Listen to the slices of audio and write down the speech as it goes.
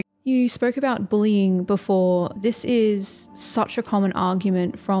You spoke about bullying before. This is such a common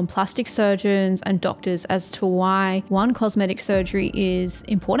argument from plastic surgeons and doctors as to why, one, cosmetic surgery is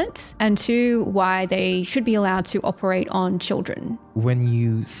important, and two, why they should be allowed to operate on children. When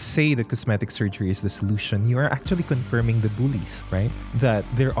you say that cosmetic surgery is the solution, you are actually confirming the bullies, right? That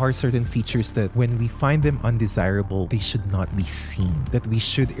there are certain features that when we find them undesirable, they should not be seen. That we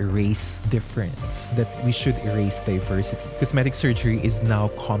should erase difference. That we should erase diversity. Cosmetic surgery is now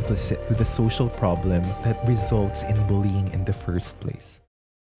complicit to the social problem that results in bullying in the first place.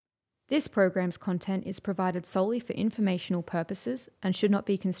 This program's content is provided solely for informational purposes and should not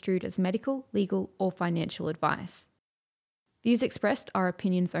be construed as medical, legal, or financial advice. Views expressed are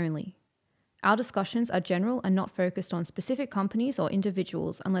opinions only. Our discussions are general and not focused on specific companies or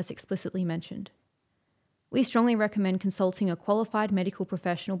individuals unless explicitly mentioned. We strongly recommend consulting a qualified medical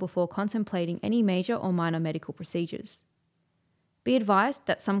professional before contemplating any major or minor medical procedures. Be advised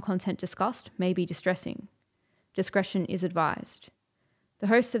that some content discussed may be distressing. Discretion is advised. The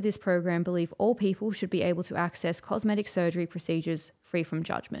hosts of this program believe all people should be able to access cosmetic surgery procedures free from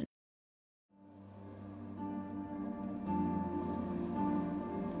judgment.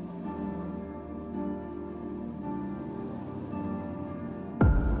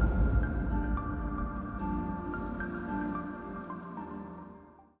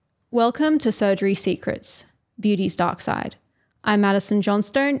 Welcome to Surgery Secrets, Beauty's Dark Side. I'm Madison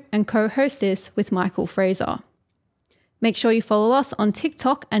Johnstone and co-host this with Michael Fraser. Make sure you follow us on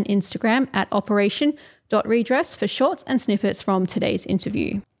TikTok and Instagram at operation.redress for shorts and snippets from today's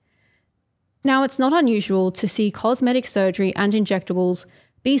interview. Now, it's not unusual to see cosmetic surgery and injectables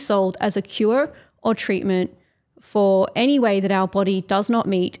be sold as a cure or treatment for any way that our body does not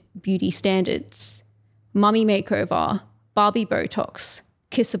meet beauty standards. Mummy makeover, Barbie Botox,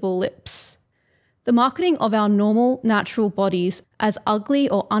 kissable lips. The marketing of our normal, natural bodies as ugly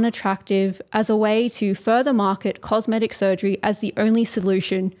or unattractive as a way to further market cosmetic surgery as the only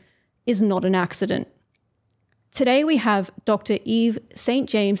solution is not an accident. Today we have Dr. Eve St.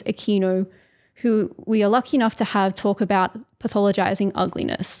 James Aquino, who we are lucky enough to have talk about pathologizing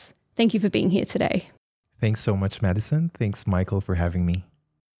ugliness. Thank you for being here today. Thanks so much, Madison. Thanks, Michael, for having me.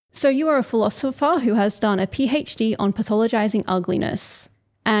 So you are a philosopher who has done a PhD on pathologizing ugliness,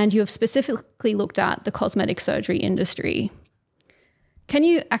 and you have specifically looked at the cosmetic surgery industry. Can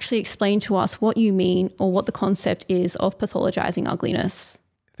you actually explain to us what you mean or what the concept is of pathologizing ugliness?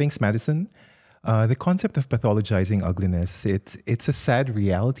 Thanks, Madison. The concept of pathologizing ugliness, it's a sad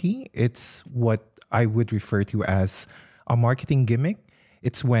reality. It's what I would refer to as a marketing gimmick.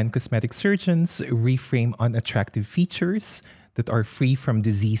 It's when cosmetic surgeons reframe unattractive features that are free from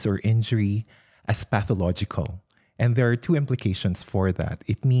disease or injury as pathological. And there are two implications for that.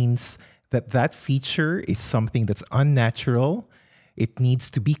 It means that that feature is something that's unnatural, it needs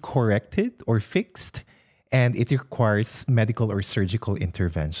to be corrected or fixed, and it requires medical or surgical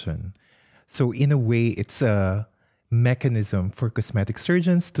intervention. So in a way, it's a mechanism for cosmetic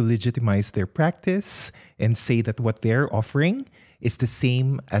surgeons to legitimize their practice and say that what they're offering is the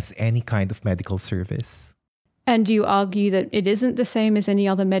same as any kind of medical service. And do you argue that it isn't the same as any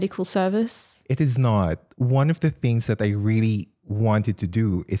other medical service? It is not. One of the things that I really wanted to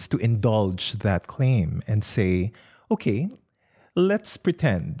do is to indulge that claim and say, okay, let's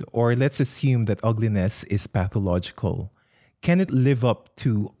pretend or let's assume that ugliness is pathological. Can it live up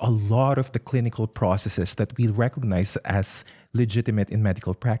to a lot of the clinical processes that we recognize as legitimate in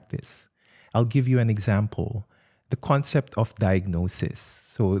medical practice? I'll give you an example. The concept of diagnosis.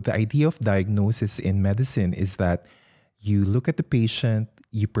 So the idea of diagnosis in medicine is that you look at the patient,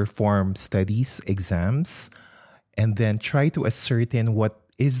 you perform studies, exams, and then try to ascertain what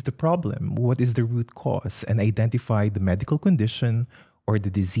is the problem, what is the root cause, and identify the medical condition or the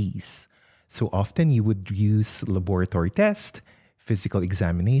disease. So often you would use laboratory test, physical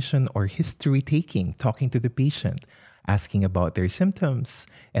examination, or history taking, talking to the patient, asking about their symptoms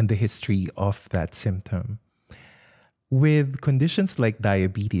and the history of that symptom. With conditions like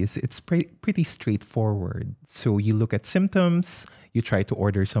diabetes, it's pretty straightforward. So you look at symptoms, you try to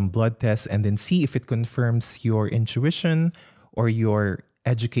order some blood tests, and then see if it confirms your intuition or your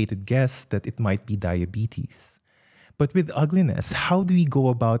educated guess that it might be diabetes. But with ugliness, how do we go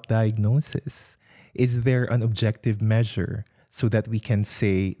about diagnosis? Is there an objective measure so that we can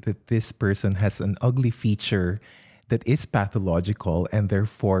say that this person has an ugly feature that is pathological and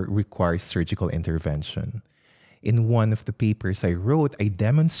therefore requires surgical intervention? In one of the papers I wrote, I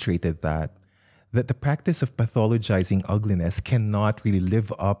demonstrated that the practice of pathologizing ugliness cannot really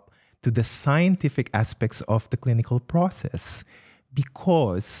live up to the scientific aspects of the clinical process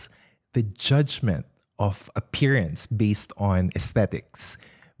because the judgment of appearance based on aesthetics,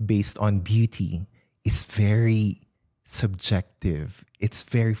 based on beauty is very subjective. It's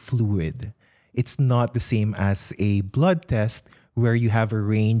very fluid. It's not the same as a blood test where you have a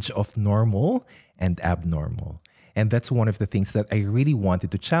range of normal and abnormal. And that's one of the things that I really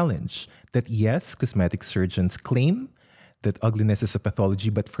wanted to challenge. That yes, cosmetic surgeons claim that ugliness is a pathology,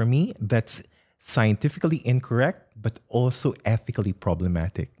 but for me, that's scientifically incorrect, but also ethically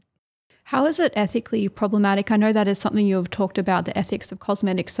problematic. How is it ethically problematic? I know that is something you have talked about, the ethics of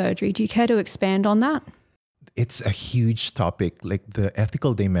cosmetic surgery. Do you care to expand on that? It's a huge topic. Like the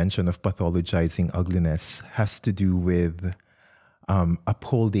ethical dimension of pathologizing ugliness has to do with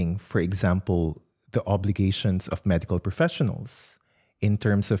upholding, for example, the obligations of medical professionals in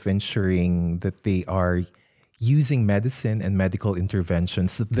terms of ensuring that they are using medicine and medical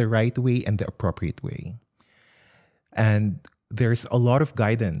interventions the right way and the appropriate way. And there's a lot of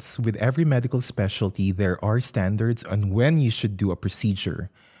guidance. With every medical specialty, there are standards on when you should do a procedure,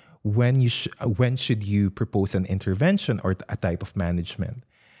 when should you propose an intervention or a type of management.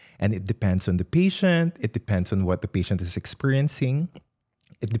 And it depends on the patient, it depends on what the patient is experiencing,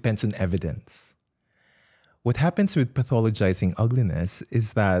 it depends on evidence. What happens with pathologizing ugliness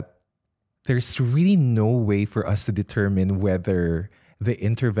is that there's really no way for us to determine whether the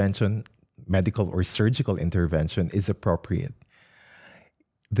intervention, medical or surgical intervention, is appropriate.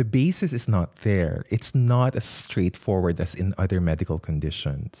 The basis is not there. It's not as straightforward as in other medical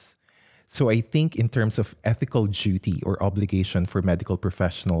conditions. So I think in terms of ethical duty or obligation for medical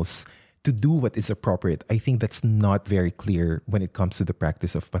professionals to do what is appropriate, I think that's not very clear when it comes to the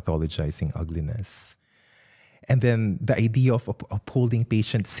practice of pathologizing ugliness. And then the idea of upholding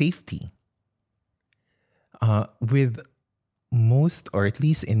patient safety. With most, or at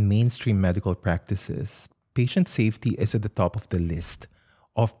least in mainstream medical practices, patient safety is at the top of the list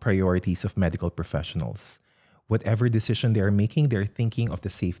of priorities of medical professionals. Whatever decision they are making, they're thinking of the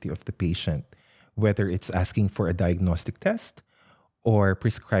safety of the patient, whether it's asking for a diagnostic test or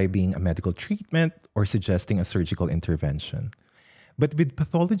prescribing a medical treatment or suggesting a surgical intervention. But with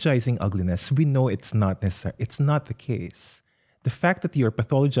pathologizing ugliness, we know it's not necessary. It's not the case. The fact that you're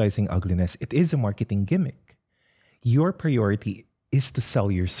pathologizing ugliness, it is a marketing gimmick. Your priority is to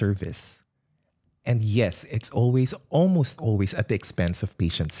sell your service. And yes, it's almost always at the expense of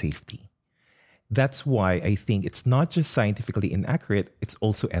patient safety. That's why I think it's not just scientifically inaccurate, it's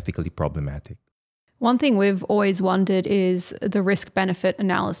also ethically problematic. One thing we've always wondered is the risk-benefit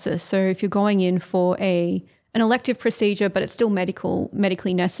analysis. So if you're going in for an elective procedure, but it's still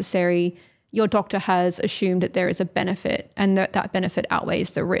medically necessary, your doctor has assumed that there is a benefit and that benefit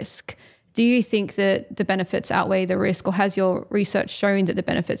outweighs the risk. Do you think that the benefits outweigh the risk, or has your research shown that the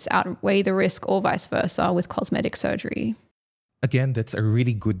benefits outweigh the risk, or vice versa with cosmetic surgery? Again, that's a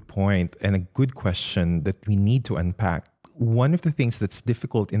really good point and a good question that we need to unpack. One of the things that's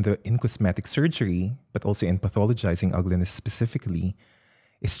difficult in cosmetic surgery, but also in pathologizing ugliness specifically,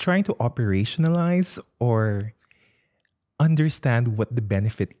 is trying to operationalize or understand what the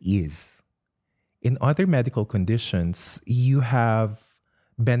benefit is. In other medical conditions, you have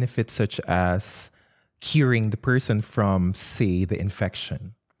benefits such as curing the person from, say, the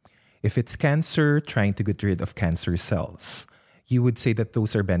infection. If it's cancer, trying to get rid of cancer cells, you would say that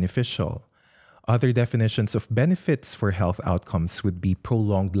those are beneficial. Other definitions of benefits for health outcomes would be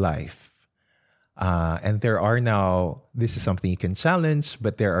prolonged life. And there are now, this is something you can challenge,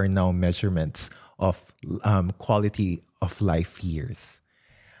 but there are now measurements of quality of life years.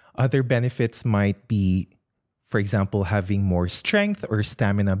 Other benefits might be, for example, having more strength or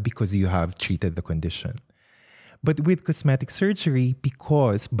stamina because you have treated the condition. But with cosmetic surgery,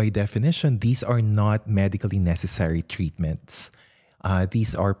 because by definition, these are not medically necessary treatments.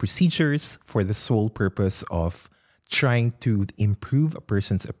 These are procedures for the sole purpose of trying to improve a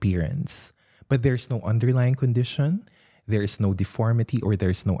person's appearance. But there's no underlying condition, there is no deformity, or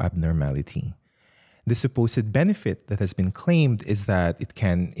there's no abnormality. The supposed benefit that has been claimed is that it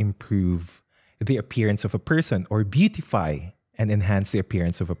can improve the appearance of a person or beautify and enhance the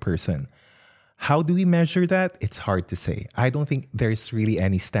appearance of a person. How do we measure that? It's hard to say. I don't think there's really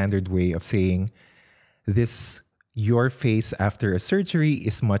any standard way of saying this, your face after a surgery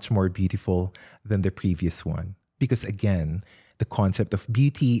is much more beautiful than the previous one. Because again, the concept of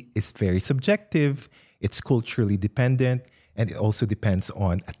beauty is very subjective, it's culturally dependent, and it also depends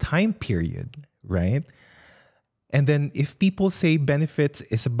on a time period, right? And then if people say benefits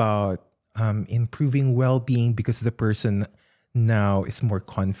is about improving well-being because the person now is more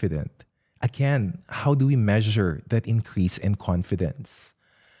confident. Again, how do we measure that increase in confidence?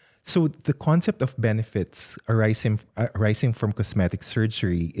 So the concept of benefits arising from cosmetic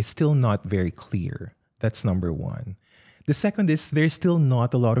surgery is still not very clear. That's number one. The second is there's still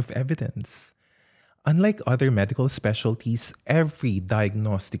not a lot of evidence. Unlike other medical specialties, every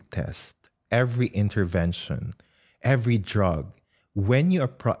diagnostic test, every intervention, every drug, when you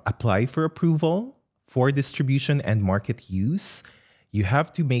apply for approval for distribution and market use, you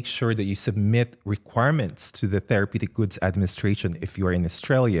have to make sure that you submit requirements to the Therapeutic Goods Administration if you are in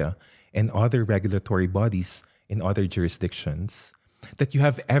Australia and other regulatory bodies in other jurisdictions, that you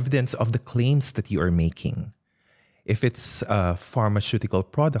have evidence of the claims that you are making. If it's a pharmaceutical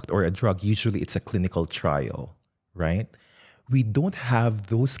product or a drug, usually it's a clinical trial, right? We don't have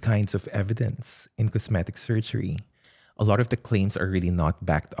those kinds of evidence in cosmetic surgery. A lot of the claims are really not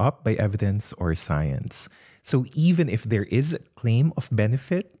backed up by evidence or science. So even if there is a claim of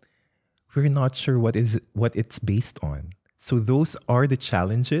benefit, we're not sure what it's based on. So those are the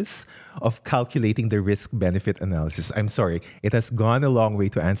challenges of calculating the risk-benefit analysis. I'm sorry, it has gone a long way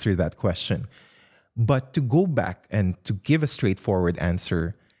to answer that question. But to go back and to give a straightforward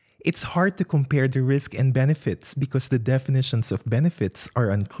answer, it's hard to compare the risk and benefits because the definitions of benefits are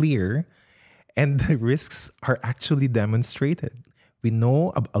unclear and the risks are actually demonstrated. We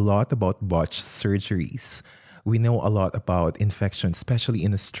know a lot about botched surgeries. We know a lot about infections, especially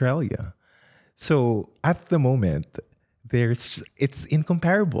in Australia. So at the moment, it's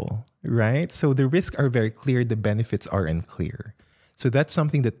incomparable, right? So the risks are very clear, the benefits are unclear. So that's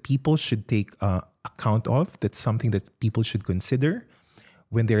something that people should take account of. That's something that people should consider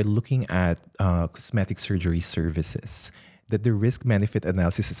when they're looking at cosmetic surgery services, that the risk-benefit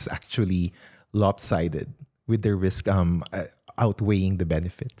analysis is actually lopsided with the risk outweighing the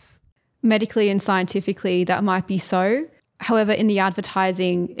benefits. Medically and scientifically, that might be so. However, in the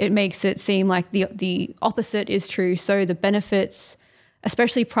advertising, it makes it seem like the opposite is true. So the benefits,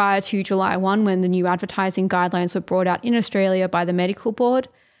 especially prior to July 1, when the new advertising guidelines were brought out in Australia by the medical board,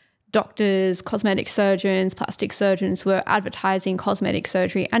 doctors, cosmetic surgeons, plastic surgeons were advertising cosmetic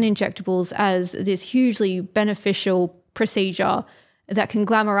surgery and injectables as this hugely beneficial procedure that can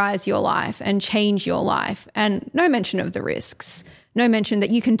glamorize your life and change your life. And no mention of the risks, no mention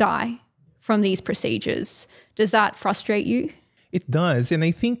that you can die from these procedures. Does that frustrate you? It does. And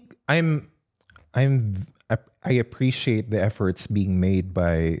I think I appreciate the efforts being made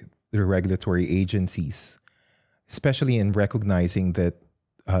by the regulatory agencies, especially in recognizing that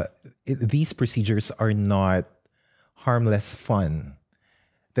these procedures are not harmless fun,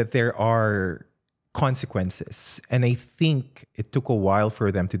 that there are consequences. And I think it took a while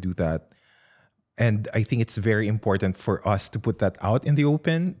for them to do that. And I think it's very important for us to put that out in the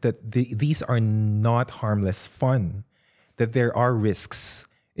open, that these are not harmless fun, that there are risks,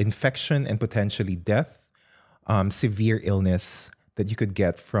 infection and potentially death, severe illness that you could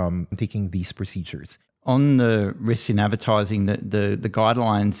get from taking these procedures. On the risks in advertising, the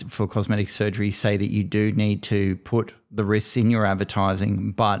guidelines for cosmetic surgery say that you do need to put the risks in your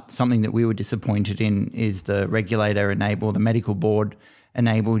advertising, but something that we were disappointed in is the regulator the medical board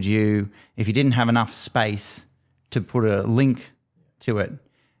enabled you, if you didn't have enough space, to put a link to it.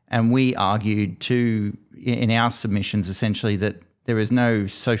 And we argued in our submissions essentially that there is no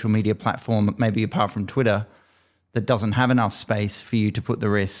social media platform, maybe apart from Twitter, that doesn't have enough space for you to put the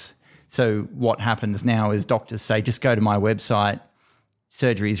risks. So what happens now is doctors say, just go to my website,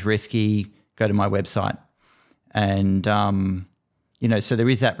 surgery is risky, go to my website. And, so there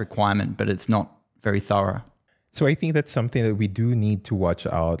is that requirement, but it's not very thorough. So I think that's something that we do need to watch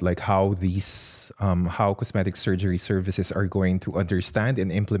out, like how how cosmetic surgery services are going to understand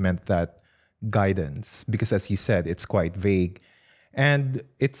and implement that guidance. Because as you said, it's quite vague. And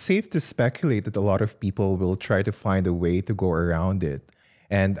it's safe to speculate that a lot of people will try to find a way to go around it.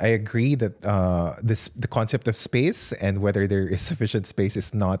 And I agree that the concept of space and whether there is sufficient space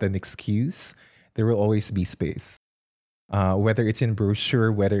is not an excuse. There will always be space. Whether it's in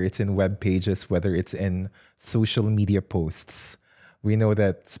brochure, whether it's in web pages, whether it's in social media posts, we know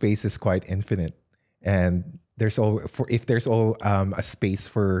that space is quite infinite. And if there's a space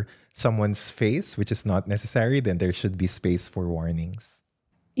for someone's face, which is not necessary, then there should be space for warnings.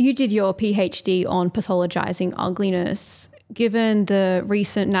 You did your PhD on pathologizing ugliness. Given the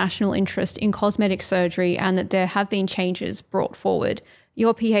recent national interest in cosmetic surgery and that there have been changes brought forward,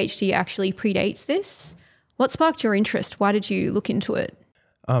 your PhD actually predates this. What sparked your interest? Why did you look into it?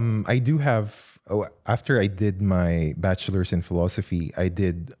 I do have, after I did my bachelor's in philosophy, I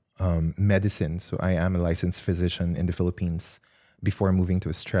did medicine. So I am a licensed physician in the Philippines before moving to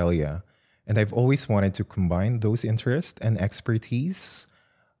Australia. And I've always wanted to combine those interests and expertise.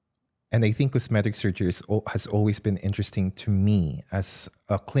 And I think cosmetic surgery has always been interesting to me as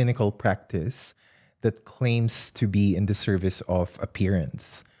a clinical practice that claims to be in the service of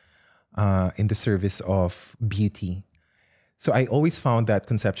appearance, in the service of beauty. So I always found that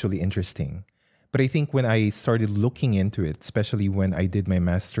conceptually interesting. But I think when I started looking into it, especially when I did my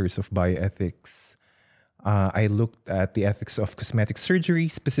master's of bioethics, I looked at the ethics of cosmetic surgery,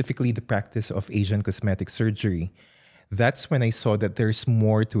 specifically the practice of Asian cosmetic surgery. That's when I saw that there's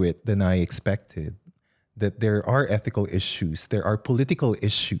more to it than I expected, that there are ethical issues, there are political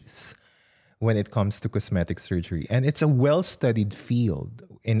issues when it comes to cosmetic surgery. And it's a well-studied field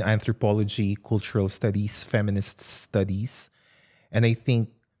in anthropology, cultural studies, feminist studies. And I think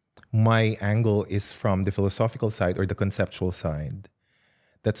my angle is from the philosophical side or the conceptual side.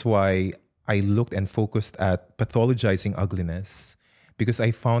 That's why I looked and focused at pathologizing ugliness, because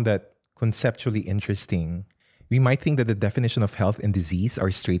I found that conceptually interesting. We might think that the definition of health and disease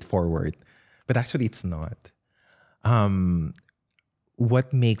are straightforward, but actually it's not.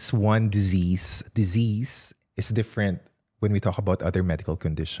 What makes one disease is different when we talk about other medical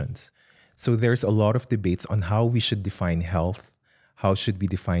conditions. So there's a lot of debates on how we should define health, how should we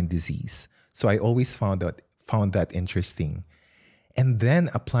define disease. So I always found that interesting. And then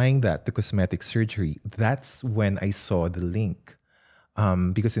applying that to cosmetic surgery, that's when I saw the link.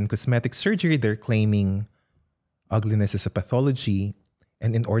 Because in cosmetic surgery, they're claiming ugliness is a pathology.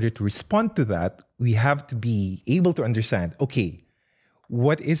 And in order to respond to that, we have to be able to understand, okay,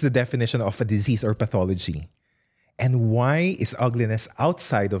 what is the definition of a disease or pathology? And why is ugliness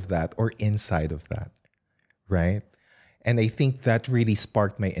outside of that or inside of that, right? And I think that really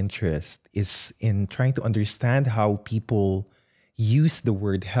sparked my interest is in trying to understand how people use the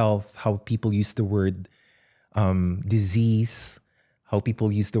word health, how people use the word disease, how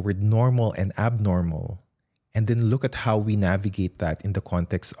people use the word normal and abnormal, and then look at how we navigate that in the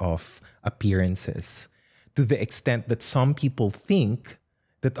context of appearances, to the extent that some people think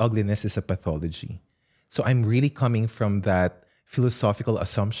that ugliness is a pathology. So I'm really coming from that philosophical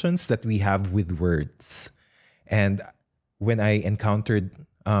assumptions that we have with words. And when I encountered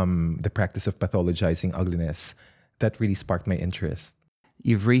the practice of pathologizing ugliness, that really sparked my interest.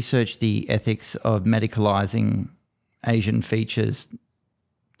 You've researched the ethics of medicalizing Asian features.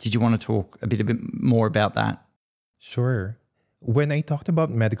 Did you want to talk a bit more about that? Sure. When I talked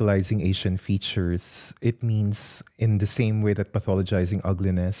about medicalizing Asian features, it means in the same way that pathologizing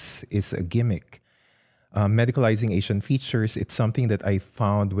ugliness is a gimmick. Medicalizing Asian features, it's something that I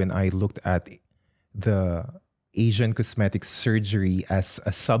found when I looked at the Asian cosmetic surgery as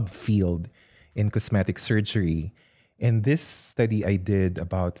a subfield in cosmetic surgery. In this study I did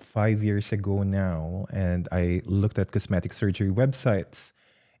about 5 years ago now, and I looked at cosmetic surgery websites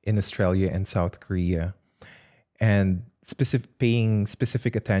in Australia and South Korea, and paying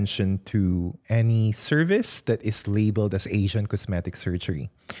specific attention to any service that is labeled as Asian cosmetic surgery.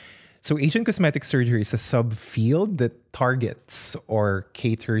 So Asian cosmetic surgery is a subfield that targets or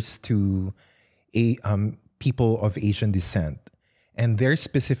caters to people of Asian descent. And the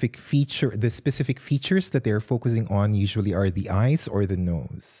specific features that they're focusing on usually are the eyes or the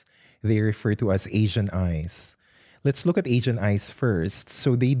nose. They refer to as Asian eyes. Let's look at Asian eyes first.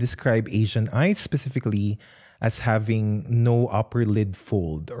 So they describe Asian eyes specifically as having no upper lid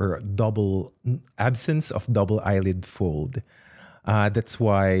fold or absence of double eyelid fold. That's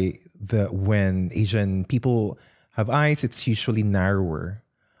why when Asian people have eyes, it's usually narrower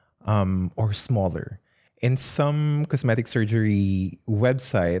or smaller. In some cosmetic surgery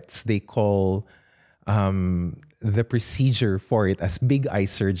websites, they call the procedure for it as big eye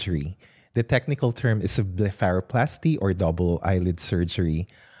surgery. The technical term is blepharoplasty or double eyelid surgery.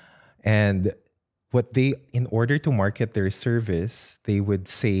 And in order to market their service, they would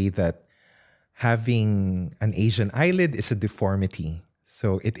say that having an Asian eyelid is a deformity.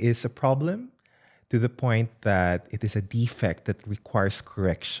 So it is a problem to the point that it is a defect that requires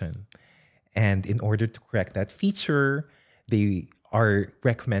correction. And in order to correct that feature, they are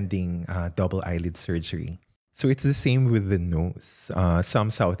recommending double eyelid surgery. So it's the same with the nose.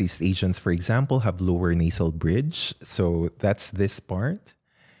 Some Southeast Asians, for example, have lower nasal bridge. So that's this part.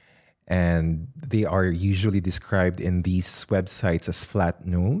 And they are usually described in these websites as flat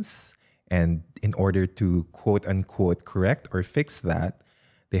nose. And in order to quote unquote correct or fix that,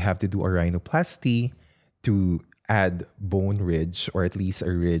 they have to do a rhinoplasty to add bone ridge or at least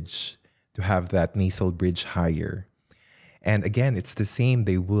a ridge to have that nasal bridge higher. And again, it's the same.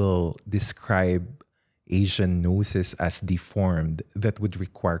 They will describe Asian noses as deformed that would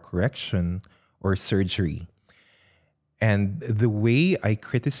require correction or surgery. And the way I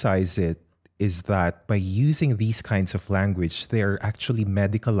criticize it is that by using these kinds of language, they are actually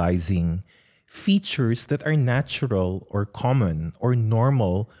medicalizing features that are natural or common or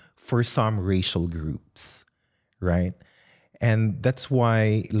normal for some racial groups, right? And that's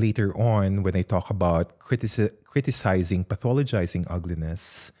why later on, when I talk about criticizing pathologizing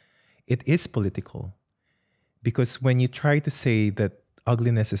ugliness, it is political. Because when you try to say that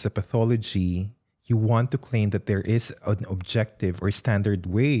ugliness is a pathology, you want to claim that there is an objective or standard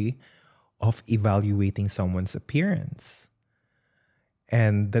way of evaluating someone's appearance.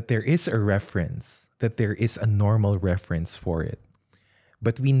 And that there is a reference, that there is a normal reference for it.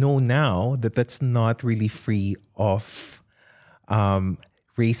 But we know now that that's not really free of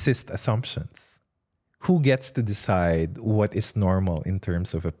racist assumptions. Who gets to decide what is normal in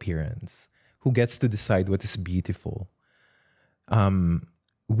terms of appearance? Who gets to decide what is beautiful?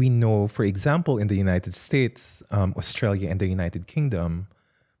 We know, for example, in the United States, Australia, and the United Kingdom,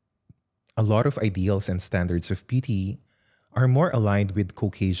 a lot of ideals and standards of beauty are more aligned with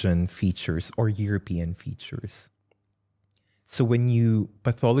Caucasian features or European features. So when you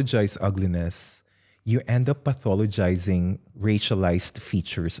pathologize ugliness, you end up pathologizing racialized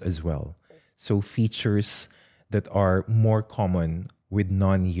features as well. So features that are more common with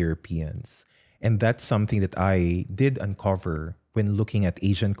non-Europeans. And that's something that I did uncover when looking at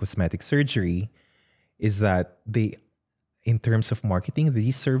Asian cosmetic surgery, is that they, in terms of marketing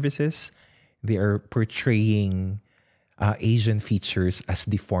these services, they are portraying Asian features as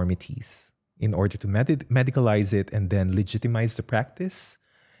deformities in order to medicalize it and then legitimize the practice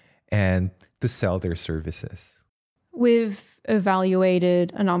and to sell their services. We've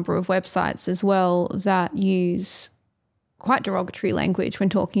evaluated a number of websites as well that use quite derogatory language when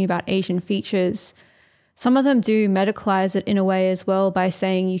talking about Asian features. Some of them do medicalize it in a way as well by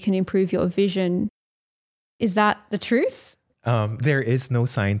saying you can improve your vision. Is that the truth? There is no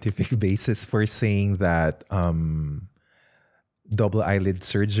scientific basis for saying that double eyelid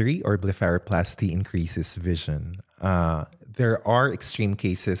surgery or blepharoplasty increases vision. There are extreme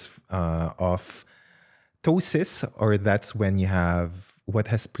cases of ptosis, or that's when you have what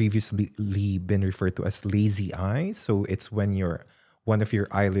has previously been referred to as lazy eye. So it's when one of your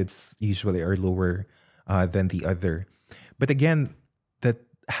eyelids usually are lower than the other. But again, that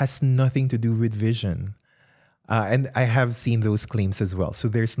has nothing to do with vision. And I have seen those claims as well. So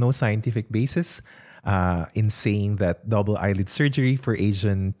there's no scientific basis in saying that double eyelid surgery for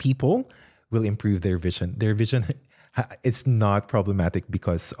Asian people will improve their vision. Their vision is not problematic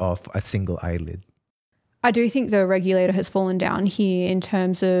because of a single eyelid. I do think the regulator has fallen down here in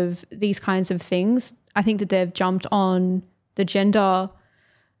terms of these kinds of things. I think that they've jumped on the gender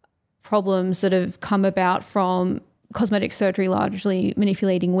problems that have come about from cosmetic surgery largely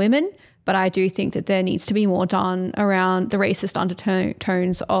manipulating women. But I do think that there needs to be more done around the racist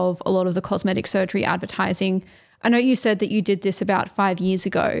undertones of a lot of the cosmetic surgery advertising. I know you said that you did this about 5 years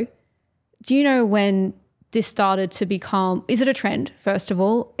ago. Do you know when this started to become, is it a trend, first of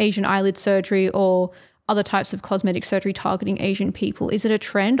all, Asian eyelid surgery or other types of cosmetic surgery targeting Asian people? Is it a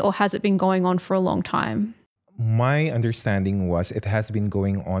trend or has it been going on for a long time? My understanding was it has been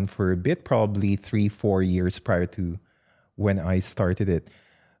going on for a bit, probably 3-4 years prior to when I started it.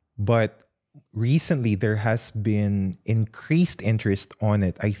 But recently, there has been increased interest on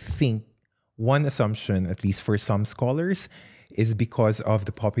it. I think one assumption, at least for some scholars, is because of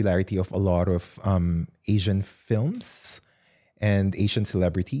the popularity of a lot of Asian films and Asian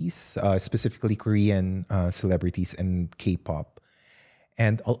celebrities, specifically Korean celebrities and K-pop.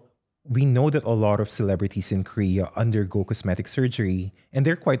 And we know that a lot of celebrities in Korea undergo cosmetic surgery, and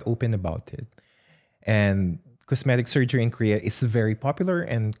they're quite open about it. And cosmetic surgery in Korea is very popular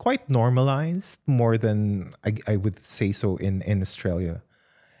and quite normalized, more than I would say so in Australia.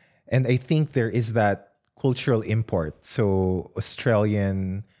 And I think there is that cultural import. So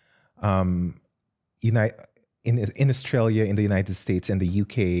Australian, in Australia, in the United States, and the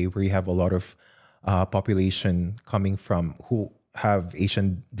UK, where you have a lot of population coming from who have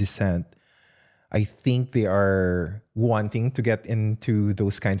Asian descent, I think they are wanting to get into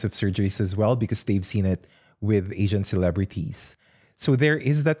those kinds of surgeries as well because they've seen it with Asian celebrities. So there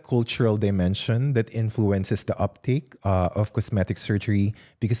is that cultural dimension that influences the uptake of cosmetic surgery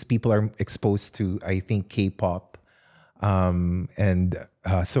because people are exposed to, I think, K-pop.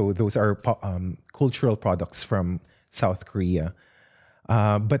 So those are cultural products from South Korea.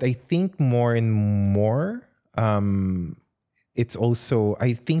 But I think more and more, it's also,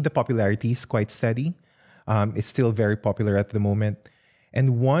 I think the popularity is quite steady. It's still very popular at the moment.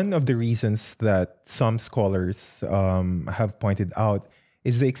 And one of the reasons that some scholars have pointed out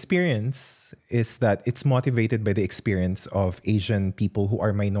is the experience is that it's motivated by the experience of Asian people who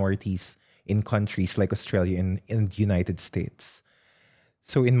are minorities in countries like Australia and in the United States.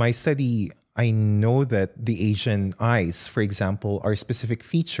 So in my study, I know that the Asian eyes, for example, are specific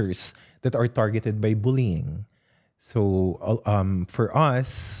features that are targeted by bullying. So for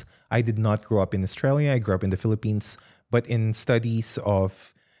us, I did not grow up in Australia. I grew up in the Philippines. But in studies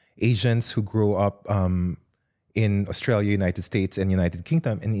of Asians who grow up in Australia, United States, and United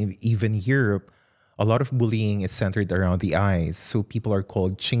Kingdom, and even Europe, a lot of bullying is centered around the eyes. So people are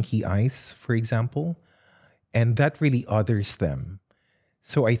called chinky eyes, for example, and that really others them.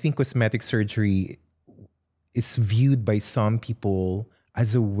 So I think cosmetic surgery is viewed by some people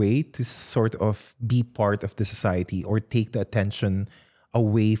as a way to sort of be part of the society or take the attention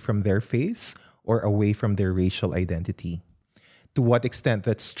away from their face or away from their racial identity. To what extent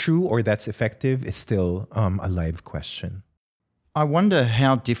that's true or that's effective is still a live question. I wonder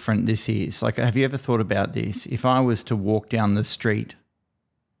how different this is. Like, have you ever thought about this? If I was to walk down the street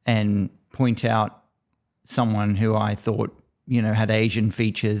and point out someone who I thought, had Asian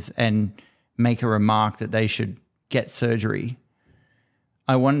features and make a remark that they should get surgery,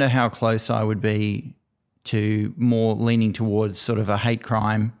 I wonder how close I would be to more leaning towards sort of a hate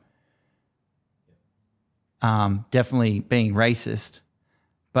crime, definitely being racist.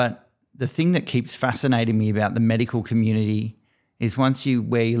 But the thing that keeps fascinating me about the medical community is once you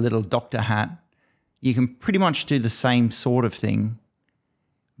wear your little doctor hat, you can pretty much do the same sort of thing,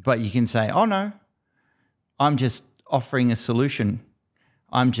 but you can say, oh no, I'm just offering a solution.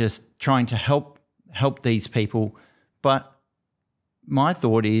 I'm just trying to help these people. But my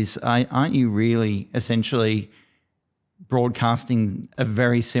thought is, aren't you really essentially broadcasting a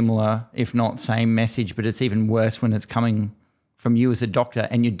very similar, if not same message, but it's even worse when it's coming from you as a doctor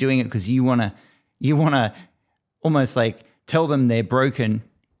and you're doing it because you want to almost like tell them they're broken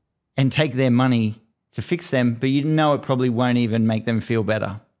and take their money to fix them, but it probably won't even make them feel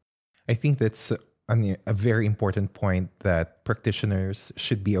better. I think that's a very important point that practitioners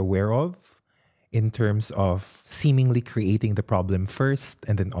should be aware of in terms of seemingly creating the problem first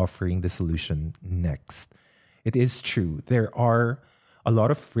and then offering the solution next. It is true. There are a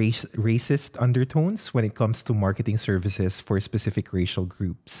lot of racist undertones when it comes to marketing services for specific racial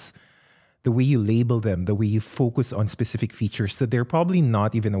groups. The way you label them, the way you focus on specific features that they're probably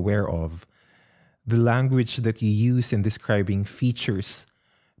not even aware of, the language that you use in describing features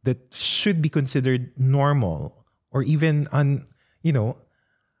that should be considered normal or even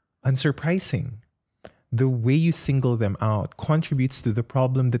unsurprising. The way you single them out contributes to the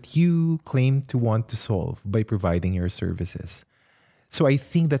problem that you claim to want to solve by providing your services. So I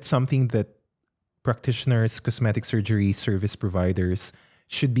think that's something that practitioners, cosmetic surgery service providers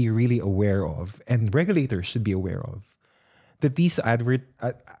should be really aware of, and regulators should be aware of, that these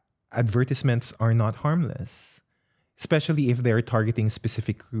advertisements are not harmless, especially if they're targeting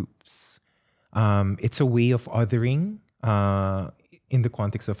specific groups. It's a way of othering. In the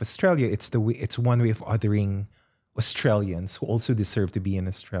context of Australia, it's one way of othering Australians who also deserve to be in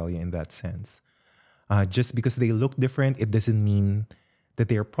Australia in that sense. Just because they look different, it doesn't mean that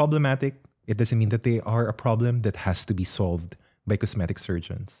they are problematic. It doesn't mean that they are a problem that has to be solved by cosmetic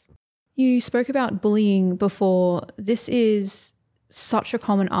surgeons. You spoke about bullying before. This is such a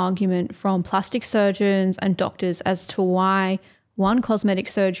common argument from plastic surgeons and doctors as to why, one, cosmetic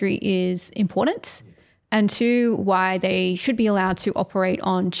surgery is important, and two, why they should be allowed to operate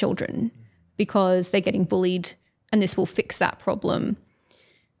on children because they're getting bullied and this will fix that problem.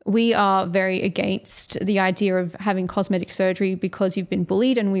 We are very against the idea of having cosmetic surgery because you've been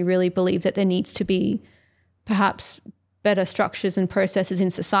bullied, and we really believe that there needs to be perhaps better structures and processes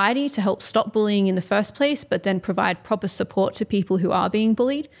in society to help stop bullying in the first place, but then provide proper support to people who are being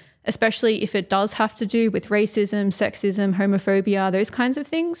bullied, especially if it does have to do with racism, sexism, homophobia, those kinds of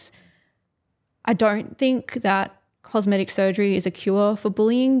things. I don't think that cosmetic surgery is a cure for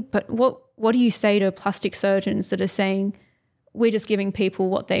bullying, but what do you say to plastic surgeons that are saying, we're just giving people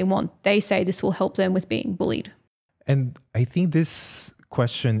what they want? They say this will help them with being bullied. And I think this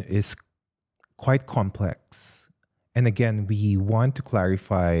question is quite complex. And again, we want to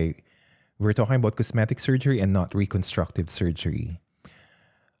clarify, we're talking about cosmetic surgery and not reconstructive surgery.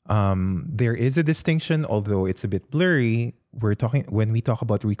 There is a distinction, although it's a bit blurry. When we talk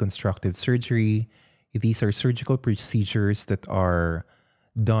about reconstructive surgery, these are surgical procedures that are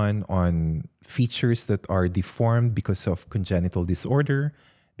done on features that are deformed because of congenital disorder,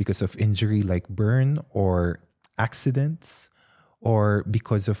 because of injury like burn or accidents, or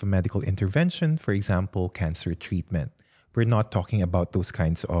because of a medical intervention, for example, cancer treatment. We're not talking about those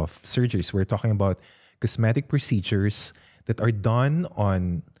kinds of surgeries. We're talking about cosmetic procedures that are done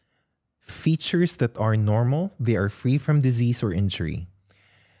on features that are normal. They are free from disease or injury.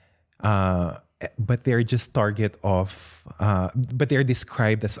 But they're just but they're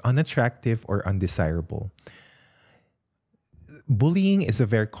described as unattractive or undesirable. Bullying is a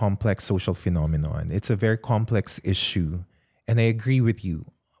very complex social phenomenon. It's a very complex issue. And I agree with you.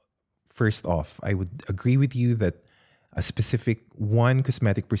 first off, I would agree with you that a specific one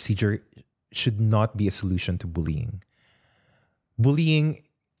cosmetic procedure should not be a solution to bullying. Bullying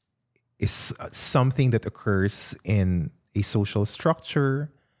is something that occurs in a social structure.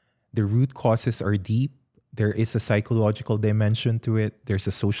 The root causes are deep. There is a psychological dimension to it. There's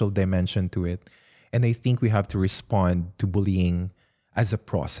a social dimension to it. And I think we have to respond to bullying as a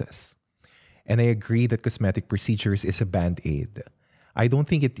process. And I agree that cosmetic procedures is a band-aid. I don't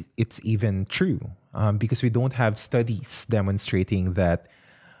think it's even true because we don't have studies demonstrating that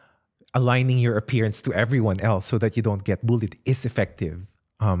aligning your appearance to everyone else so that you don't get bullied is effective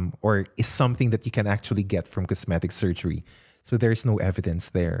or is something that you can actually get from cosmetic surgery. So there's no evidence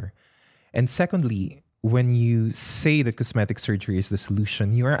there. And secondly, when you say that cosmetic surgery is the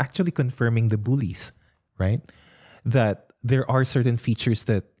solution, you are actually confirming the bullies, right? That there are certain features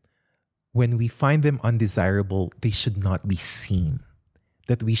that when we find them undesirable, they should not be seen.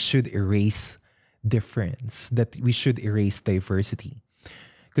 That we should erase difference, that we should erase diversity.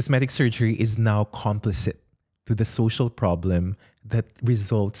 Cosmetic surgery is now complicit to the social problem that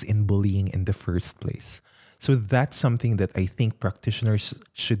results in bullying in the first place. So that's something that I think practitioners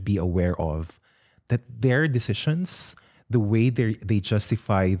should be aware of, that their decisions, the way they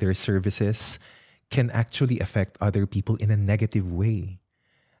justify their services, can actually affect other people in a negative way.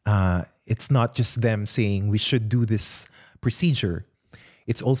 It's not just them saying we should do this procedure.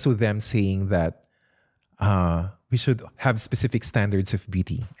 It's also them saying that we should have specific standards of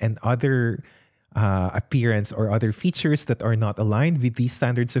beauty, and other appearance or other features that are not aligned with these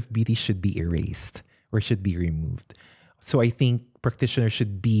standards of beauty should be erased or should be removed. So I think practitioners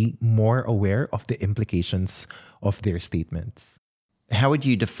should be more aware of the implications of their statements. How would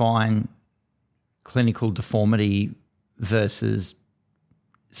you define clinical deformity versus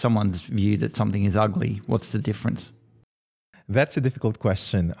someone's view that something is ugly? What's the difference? That's a difficult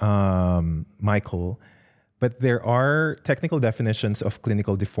question, Michael. But there are technical definitions of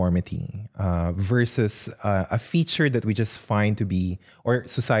clinical deformity versus a feature that we just find to be, or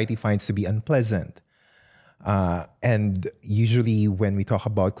society finds to be unpleasant. And usually when we talk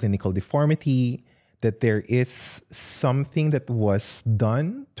about clinical deformity, that there is something that was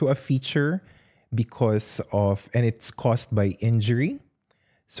done to a feature because of, and it's caused by injury.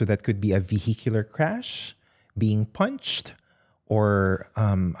 So that could be a vehicular crash, being punched, or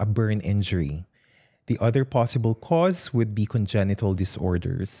a burn injury. The other possible cause would be congenital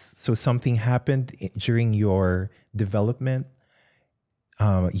disorders. So something happened during your development,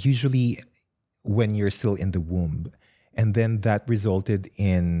 usually when you're still in the womb. And then that resulted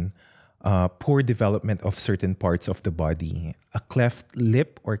in poor development of certain parts of the body. A cleft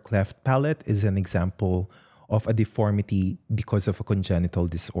lip or cleft palate is an example of a deformity because of a congenital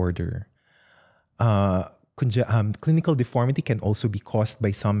disorder. Clinical deformity can also be caused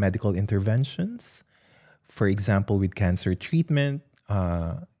by some medical interventions. For example, with cancer treatment,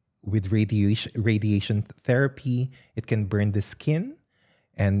 with radiation therapy, it can burn the skin,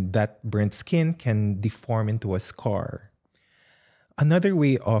 and that burnt skin can deform into a scar. Another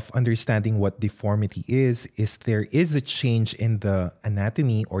way of understanding what deformity is there is a change in the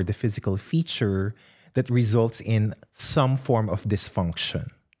anatomy or the physical feature that results in some form of dysfunction.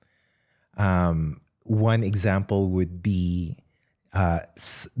 One example would be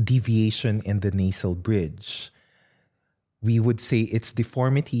deviation in the nasal bridge. We would say it's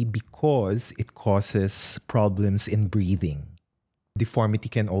deformity because it causes problems in breathing. Deformity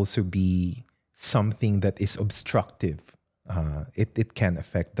can also be something that is obstructive. It can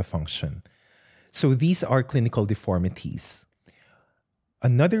affect the function. So these are clinical deformities.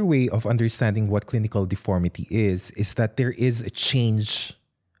 Another way of understanding what clinical deformity is that there is a change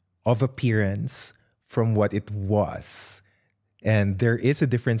of appearance from what it was. And there is a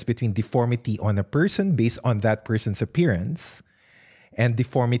difference between deformity on a person based on that person's appearance and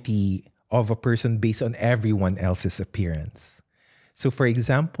deformity of a person based on everyone else's appearance. So for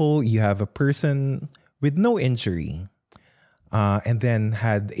example, you have a person with no injury and then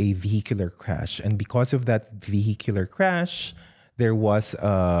had a vehicular crash. And because of that vehicular crash, there was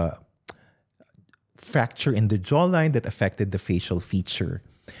a fracture in the jawline that affected the facial feature.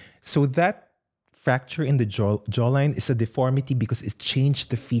 So that fracture in the jawline is a deformity because it changed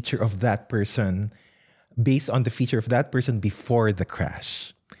the feature of that person based on the feature of that person before the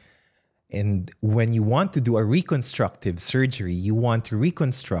crash. And when you want to do a reconstructive surgery, you want to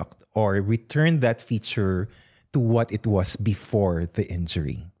reconstruct or return that feature to what it was before the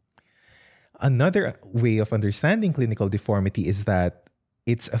injury. Another way of understanding clinical deformity is that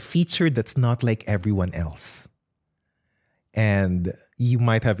it's a feature that's not like everyone else. And you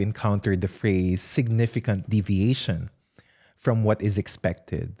might have encountered the phrase significant deviation from what is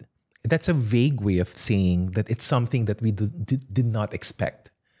expected. that's a vague way of saying that it's something that we did not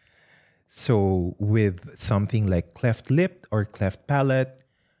expect. So with something like cleft lip or cleft palate,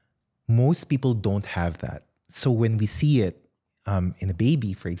 most people don't have that. So when we see it in a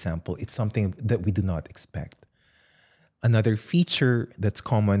baby, for example, it's something that we do not expect. Another feature that's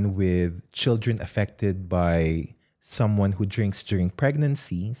common with children affected by someone who drinks during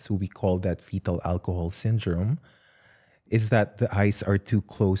pregnancy, so we call that fetal alcohol syndrome, is that the eyes are too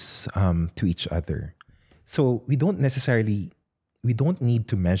close to each other. So we don't need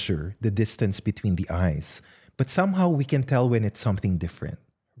to measure the distance between the eyes, but somehow we can tell when it's something different,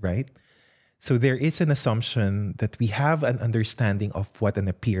 right? So there is an assumption that we have an understanding of what an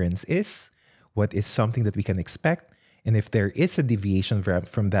appearance is, what is something that we can expect, and if there is a deviation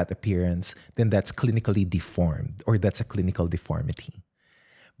from that appearance, then that's clinically deformed or that's a clinical deformity.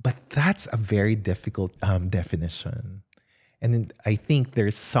 But that's a very difficult definition. And I think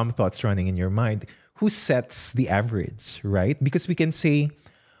there's some thoughts running in your mind. Who sets the average, right? Because we can say,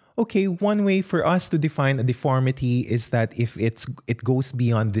 okay, one way for us to define a deformity is that if it goes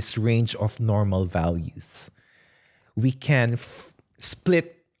beyond this range of normal values. We can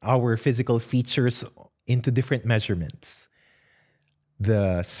split our physical features into different measurements.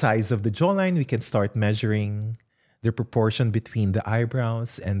 The size of the jawline, we can start measuring the proportion between the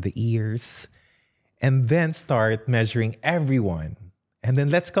eyebrows and the ears, and then start measuring everyone. And then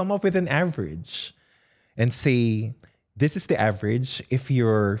let's come up with an average and say, this is the average. If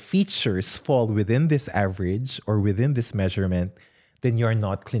your features fall within this average or within this measurement, then you're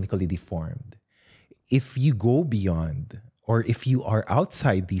not clinically deformed. If you go beyond, or if you are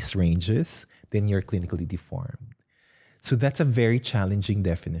outside these ranges, then you're clinically deformed. So that's a very challenging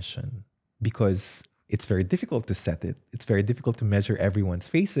definition because it's very difficult to set it. It's very difficult to measure everyone's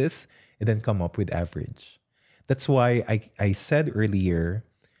faces and then come up with average. That's why I said earlier,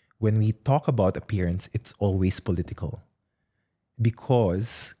 when we talk about appearance, it's always political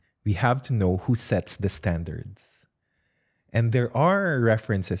because we have to know who sets the standards. And there are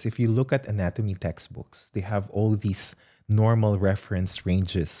references. If you look at anatomy textbooks, they have all these normal reference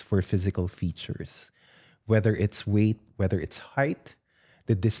ranges for physical features, whether it's weight, whether it's height,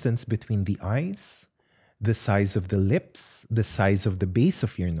 the distance between the eyes, the size of the lips, the size of the base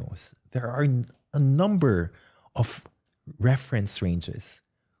of your nose. There are a number of reference ranges.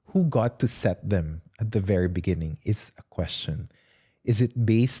 Who got to set them at the very beginning is a question. Is it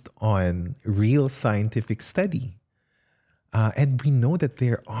based on real scientific study? And we know that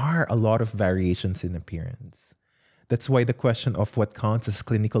there are a lot of variations in appearance. That's why the question of what counts as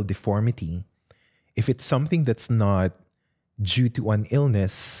clinical deformity, if it's something that's not due to an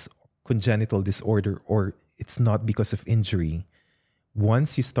illness, congenital disorder, or it's not because of injury,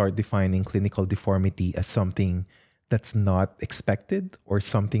 once you start defining clinical deformity as something that's not expected or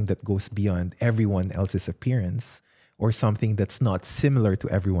something that goes beyond everyone else's appearance or something that's not similar to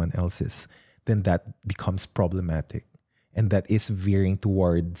everyone else's, then that becomes problematic. And that is veering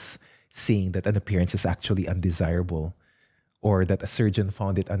towards saying that an appearance is actually undesirable or that a surgeon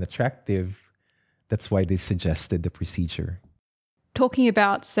found it unattractive. That's why they suggested the procedure. Talking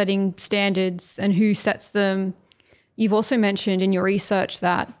about setting standards and who sets them, you've also mentioned in your research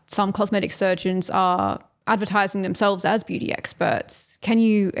that some cosmetic surgeons are advertising themselves as beauty experts. Can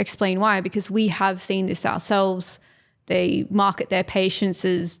you explain why? Because we have seen this ourselves. They market their patients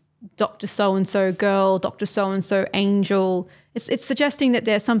as Dr. So-and-so girl, Dr. So-and-so angel. It's suggesting that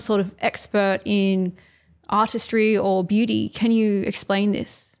they're some sort of expert in artistry or beauty. Can you explain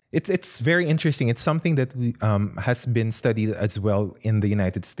this? It's very interesting. It's something that has been studied as well in the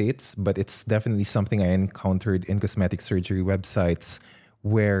United States, but it's definitely something I encountered in cosmetic surgery websites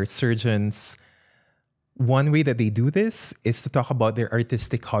where surgeons, one way that they do this is to talk about their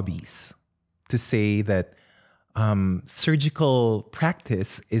artistic hobbies, to say that surgical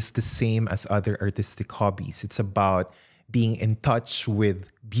practice is the same as other artistic hobbies. It's about being in touch with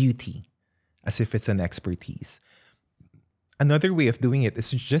beauty, as if it's an expertise. Another way of doing it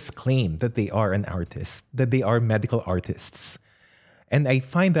is to just claim that they are an artist, that they are medical artists. And I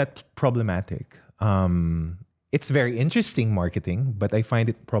find that problematic. It's very interesting marketing, but I find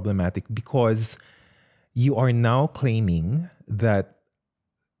it problematic because you are now claiming that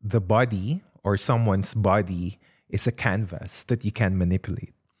the body or someone's body is a canvas that you can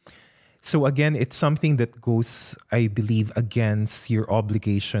manipulate. So again, it's something that goes, I believe, against your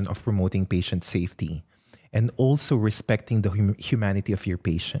obligation of promoting patient safety and also respecting the humanity of your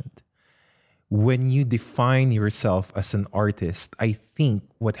patient. When you define yourself as an artist, I think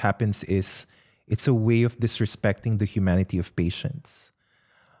what happens is it's a way of disrespecting the humanity of patients.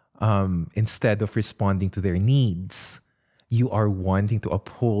 Instead of responding to their needs, you are wanting to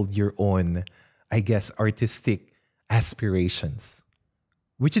uphold your own, I guess, artistic aspirations,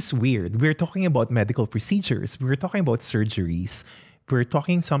 which is weird. We're talking about medical procedures. We're talking about surgeries. We're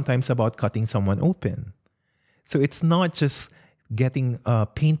talking sometimes about cutting someone open. So it's not just getting a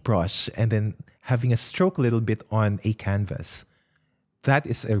paintbrush and then having a stroke a little bit on a canvas. That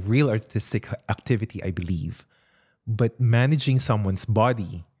is a real artistic activity, I believe. But managing someone's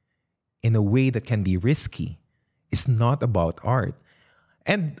body in a way that can be risky is not about art.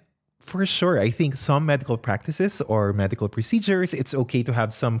 And for sure, I think some medical practices or medical procedures, it's okay to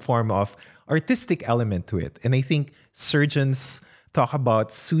have some form of artistic element to it. And I think surgeons talk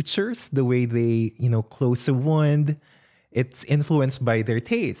about sutures, the way they, close a wound. It's influenced by their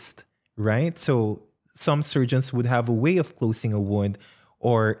taste, right? So some surgeons would have a way of closing a wound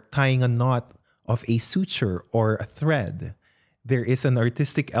or tying a knot of a suture or a thread. There is an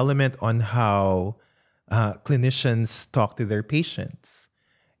artistic element on how clinicians talk to their patients.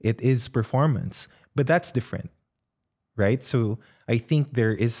 It is performance, but that's different, right? So I think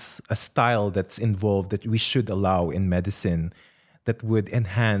there is a style that's involved that we should allow in medicine that would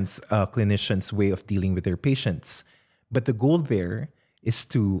enhance a clinician's way of dealing with their patients. But the goal there is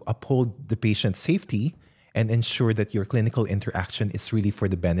to uphold the patient's safety and ensure that your clinical interaction is really for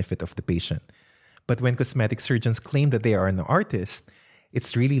the benefit of the patient. But when cosmetic surgeons claim that they are an artist,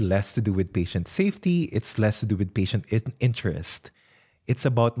 it's really less to do with patient safety. It's less to do with patient interest. It's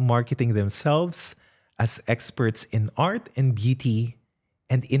about marketing themselves as experts in art and beauty,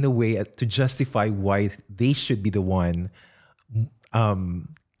 and in a way to justify why they should be the one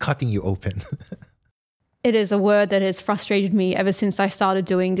cutting you open. It is a word that has frustrated me ever since I started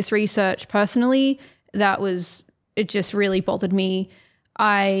doing this research personally. It just really bothered me.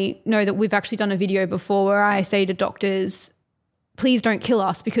 I know that we've actually done a video before where I say to doctors, please don't kill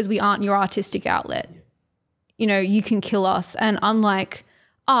us because we aren't your artistic outlet. You can kill us. And unlike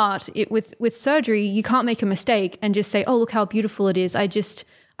art, with surgery, you can't make a mistake and just say, oh, look how beautiful it is. I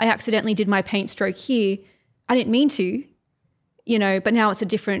accidentally did my paint stroke here. I didn't mean to, but now it's a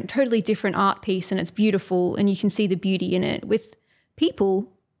totally different art piece and it's beautiful and you can see the beauty in it. With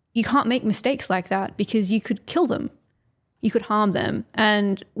people, you can't make mistakes like that because you could kill them. You could harm them.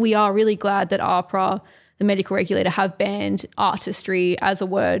 And we are really glad that AHPRA, the medical regulator, have banned artistry as a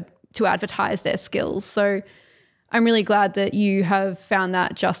word to advertise their skills. So I'm really glad that you have found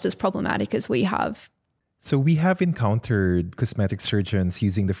that just as problematic as we have. So we have encountered cosmetic surgeons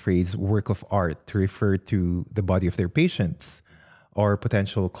using the phrase work of art to refer to the body of their patients or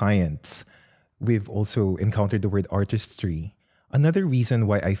potential clients. We've also encountered the word artistry. Another reason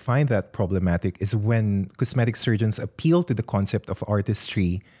why I find that problematic is when cosmetic surgeons appeal to the concept of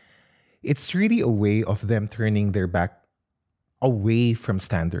artistry, it's really a way of them turning their back away from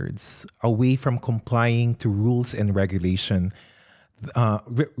standards, away from complying to rules and regulations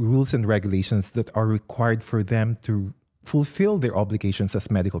that are required for them to fulfill their obligations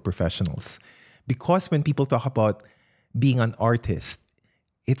as medical professionals. Because when people talk about being an artist,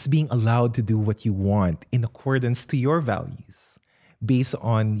 it's being allowed to do what you want in accordance to your values, based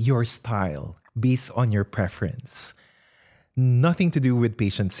on your style, based on your preference. Nothing to do with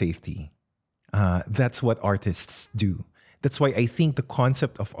patient safety. That's what artists do. That's why I think the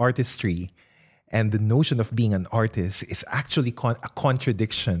concept of artistry and the notion of being an artist is actually a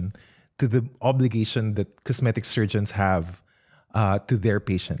contradiction to the obligation that cosmetic surgeons have to their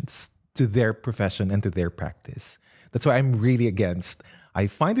patients, to their profession, and to their practice. That's why I'm really against. I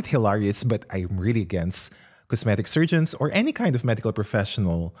find it hilarious, but I'm really against cosmetic surgeons or any kind of medical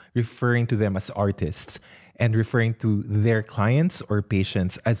professional referring to them as artists and referring to their clients or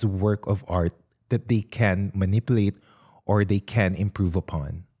patients as work of art that they can manipulate or they can improve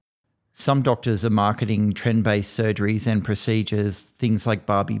upon. Some doctors are marketing trend-based surgeries and procedures, things like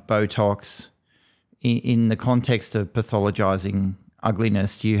Barbie Botox. In the context of pathologizing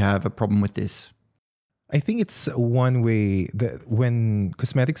ugliness, do you have a problem with this? I think it's one way that when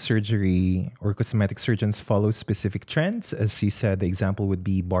cosmetic surgery or cosmetic surgeons follow specific trends, as you said, the example would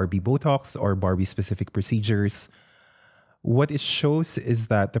be Barbie Botox or Barbie-specific procedures. What it shows is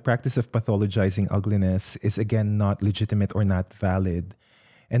that the practice of pathologizing ugliness is, again, not legitimate or not valid.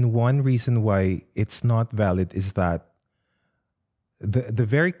 And one reason why it's not valid is that the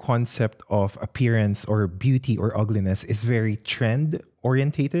very concept of appearance or beauty or ugliness is very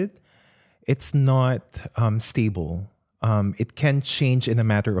trend-orientated. It's not stable. It can change in a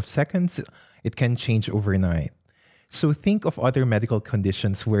matter of seconds. It can change overnight. So think of other medical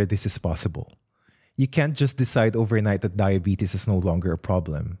conditions where this is possible. You can't just decide overnight that diabetes is no longer a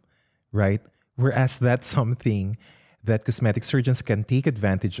problem, right? Whereas that's something that cosmetic surgeons can take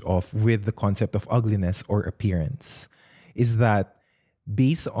advantage of with the concept of ugliness or appearance. is that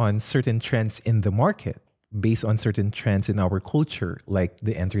based on certain trends in the market, based on certain trends in our culture, like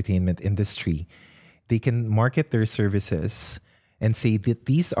the entertainment industry, they can market their services and say that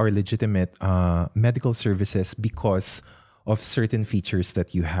these are legitimate medical services because of certain features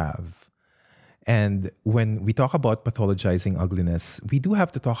that you have. And when we talk about pathologizing ugliness, we do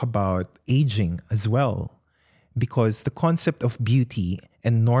have to talk about aging as well, because the concept of beauty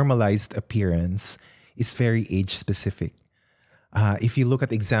and normalized appearance is very age specific. If you look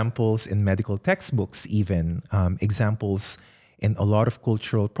at examples in medical textbooks, even examples in a lot of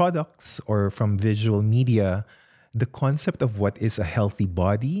cultural products or from visual media, the concept of what is a healthy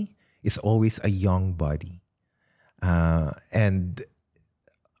body is always a young body. And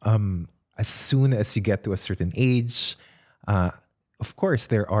as soon as you get to a certain age, of course,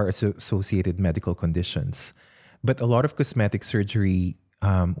 there are associated medical conditions. But a lot of cosmetic surgery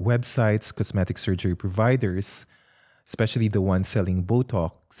websites, cosmetic surgery providers, especially the ones selling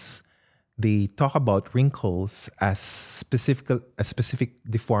Botox, they talk about wrinkles as specific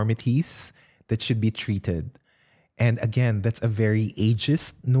deformities that should be treated. And again, that's a very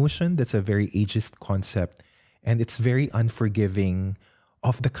ageist notion. That's a very ageist concept. And it's very unforgiving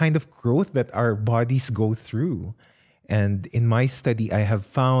of the kind of growth that our bodies go through. And in my study, I have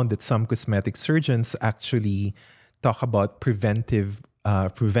found that some cosmetic surgeons actually talk about preventative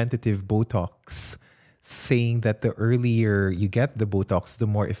Botox, saying that the earlier you get the Botox, the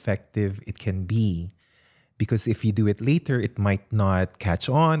more effective it can be. Because if you do it later, it might not catch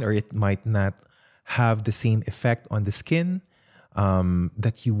on, or it might not have the same effect on the skin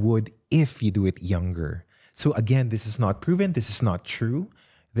that you would if you do it younger. So again, this is not proven. This is not true.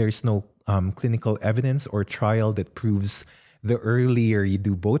 There's no clinical evidence or trial that proves the earlier you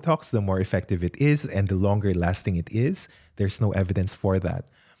do Botox, the more effective it is, and the longer lasting it is. There's no evidence for that.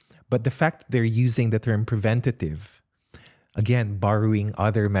 But the fact that they're using the term preventative, again, borrowing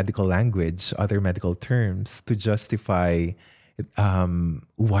other medical language, other medical terms to justify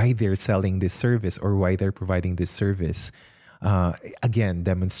why they're selling this service or why they're providing this service, again,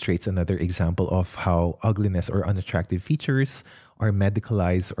 demonstrates another example of how ugliness or unattractive features are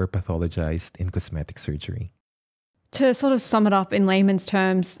medicalized or pathologized in cosmetic surgery. To sort of sum it up in layman's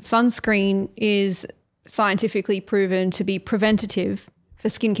terms, sunscreen is scientifically proven to be preventative for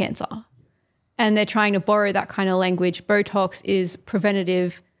skin cancer. And they're trying to borrow that kind of language. Botox is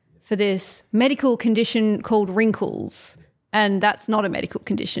preventative for this medical condition called wrinkles. And that's not a medical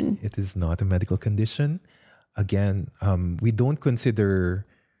condition. It is not a medical condition. Again, we don't consider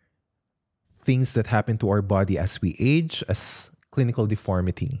things that happen to our body as we age as clinical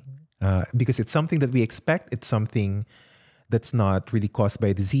deformity. Because it's something that we expect. It's something that's not really caused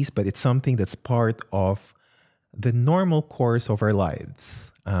by disease, but it's something that's part of the normal course of our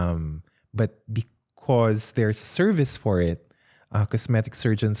lives. But because there's a service for it, cosmetic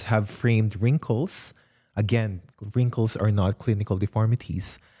surgeons have framed wrinkles. Again, wrinkles are not clinical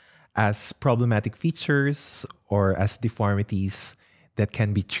deformities, as problematic features or as deformities that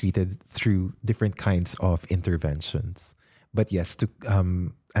can be treated through different kinds of interventions. But yes, to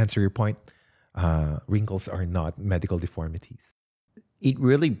answer your point, wrinkles are not medical deformities. It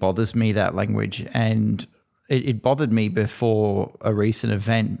really bothers me, that language, and it bothered me before a recent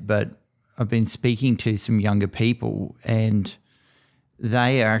event, but I've been speaking to some younger people and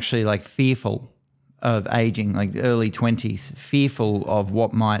they are actually like fearful of aging, like early 20s, fearful of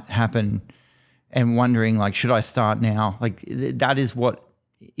what might happen and wondering, like, should I start now? Like that is what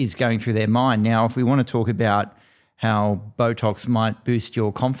is going through their mind. Now, if we want to talk about how Botox might boost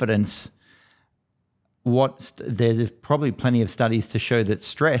your confidence, there's probably plenty of studies to show that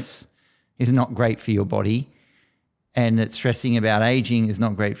stress is not great for your body and that stressing about aging is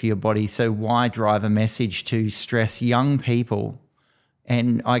not great for your body. So why drive a message to stress young people?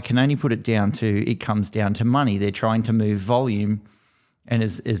 And I can only put it comes down to money. They're trying to move volume and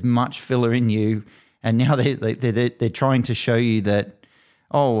as much filler in you. And now they're trying to show you that,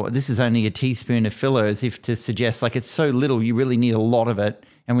 oh, this is only a teaspoon of filler, as if to suggest like it's so little, you really need a lot of it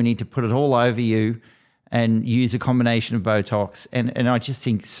and we need to put it all over you and use a combination of Botox. And I just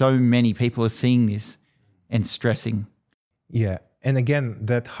think so many people are seeing this and stressing. Yeah. And again,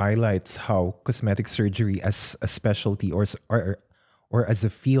 that highlights how cosmetic surgery as a specialty or as a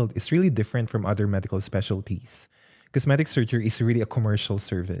field is really different from other medical specialties. Cosmetic surgery is really a commercial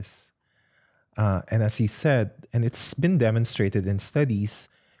service. And as you said, and it's been demonstrated in studies,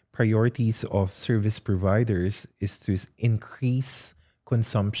 priorities of service providers is to increase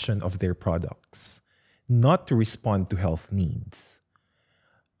consumption of their products, not to respond to health needs.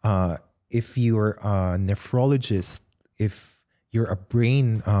 If you're a nephrologist, if you're a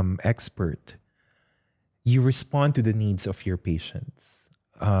brain expert, you respond to the needs of your patients.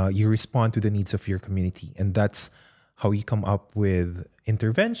 You respond to the needs of your community. And that's how you come up with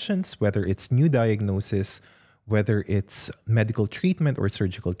interventions, whether it's new diagnosis, whether it's medical treatment or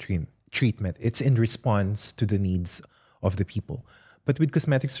surgical treatment. It's in response to the needs of the people. But with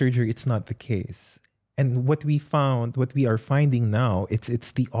cosmetic surgery, it's not the case. And what we are finding now,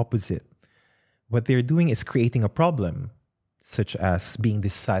 it's the opposite. What they're doing is creating a problem, such as being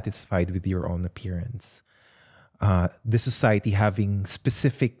dissatisfied with your own appearance. The society having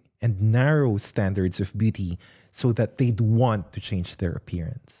specific and narrow standards of beauty so that they'd want to change their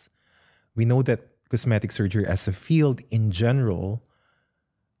appearance. We know that cosmetic surgery as a field in general,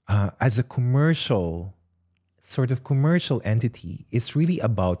 as a commercial entity, is really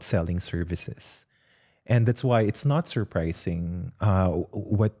about selling services. And that's why it's not surprising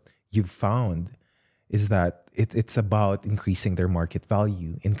what you've found is that it's about increasing their market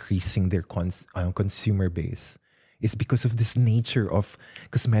value, increasing their consumer base. It's because of this nature of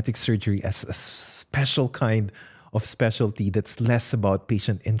cosmetic surgery as a special kind of specialty that's less about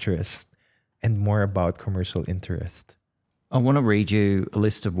patient interest and more about commercial interest. I want to read you a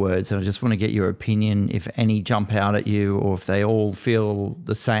list of words, and I just want to get your opinion if any jump out at you or if they all feel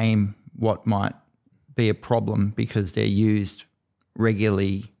the same, what might be a problem because they're used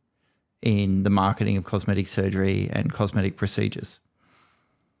regularly in the marketing of cosmetic surgery and cosmetic procedures.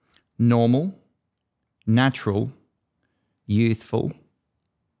 Normal, natural, youthful,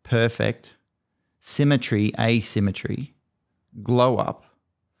 perfect, symmetry, asymmetry, glow up,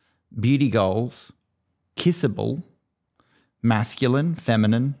 beauty goals, kissable, masculine,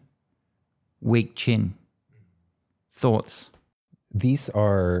 feminine, weak chin. Thoughts? These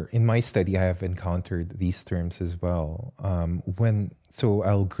are, in my study, I have encountered these terms as well. So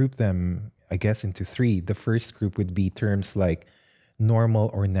I'll group them, I guess, into three. The first group would be terms like normal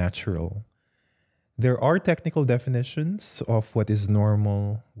or natural. There are technical definitions of what is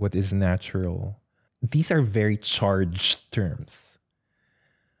normal, what is natural. These are very charged terms.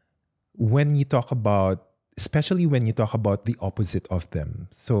 Especially when you talk about the opposite of them.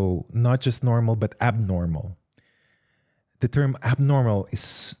 So not just normal, but abnormal. The term abnormal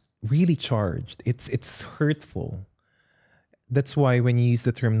is really charged. It's hurtful. That's why when you use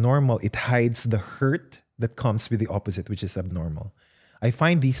the term normal, it hides the hurt that comes with the opposite, which is abnormal. I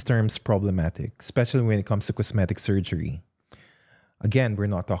find these terms problematic, especially when it comes to cosmetic surgery. Again, we're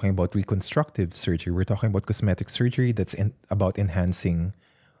not talking about reconstructive surgery. We're talking about cosmetic surgery that's about enhancing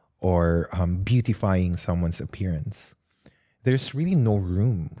or beautifying someone's appearance. There's really no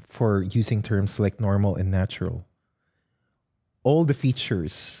room for using terms like normal and natural. All the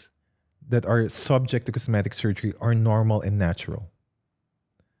features that are subject to cosmetic surgery are normal and natural.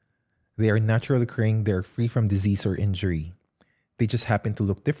 They are naturally occurring. They're free from disease or injury. They just happen to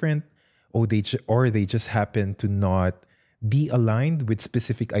look different, or they just happen to not be aligned with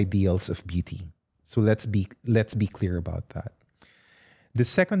specific ideals of beauty. So let's be clear about that. The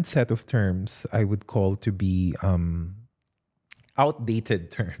second set of terms I would call to be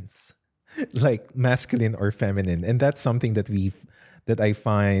outdated terms, like masculine or feminine, and that's something that I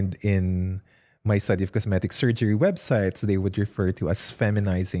find in my study of cosmetic surgery websites. They would refer to as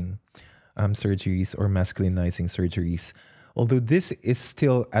feminizing surgeries or masculinizing surgeries. Although this is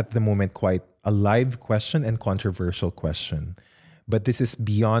still at the moment quite a live question and controversial question, but this is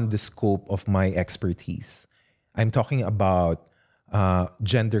beyond the scope of my expertise. I'm talking about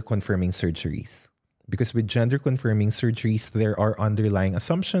gender confirming surgeries, because with gender confirming surgeries, there are underlying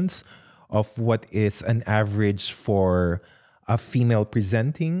assumptions of what is an average for a female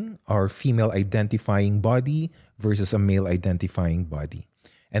presenting or female identifying body versus a male identifying body.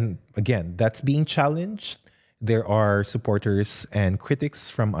 And again, that's being challenged. There are supporters and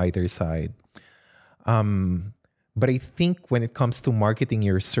critics from either side. But I think when it comes to marketing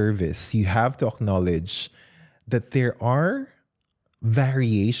your service, you have to acknowledge that there are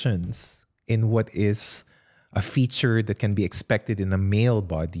variations in what is a feature that can be expected in a male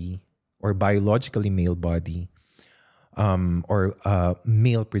body or biologically male body or a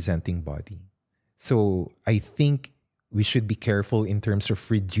male presenting body. So I think we should be careful in terms of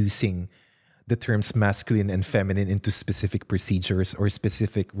reducing the terms masculine and feminine into specific procedures or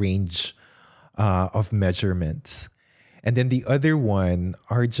specific range of measurements. And then the other one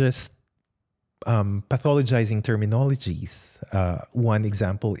are just pathologizing terminologies. One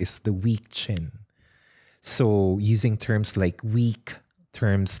example is the weak chin. So using terms like weak,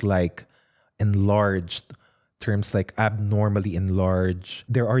 terms like enlarged, terms like abnormally enlarged.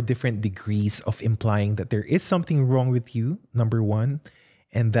 There are different degrees of implying that there is something wrong with you, number one,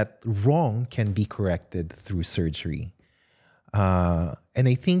 and that wrong can be corrected through surgery. And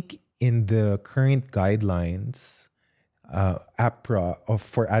I think in the current guidelines, APRA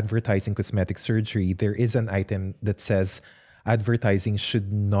for advertising cosmetic surgery, there is an item that says advertising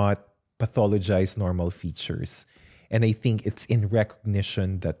should not pathologize normal features. And I think it's in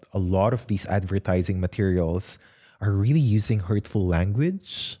recognition that a lot of these advertising materials are really using hurtful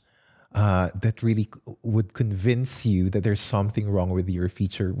language that really would convince you that there's something wrong with your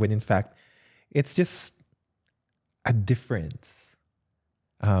feature, when in fact, it's just a difference.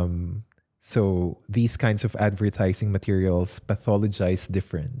 So these kinds of advertising materials pathologize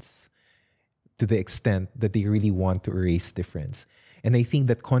difference to the extent that they really want to erase difference. And I think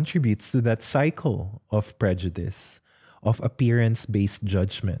that contributes to that cycle of prejudice, of appearance-based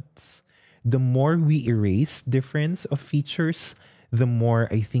judgments. The more we erase difference of features, the more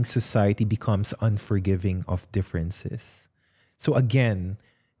I think society becomes unforgiving of differences. So again,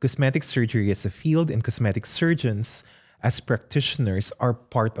 cosmetic surgery as a field and cosmetic surgeons as practitioners are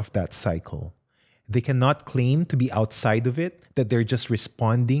part of that cycle. They cannot claim to be outside of it, that they're just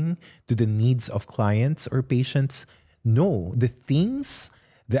responding to the needs of clients or patients. No, the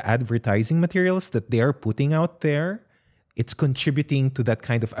advertising materials that they are putting out there, it's contributing to that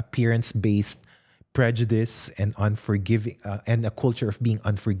kind of appearance-based prejudice and unforgiving, and a culture of being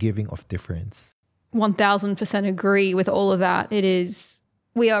unforgiving of difference. 1000% agree with all of that.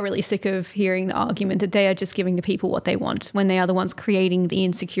 We are really sick of hearing the argument that they are just giving the people what they want when they are the ones creating the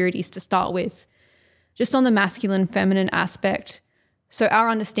insecurities to start with. Just on the masculine, feminine aspect, so our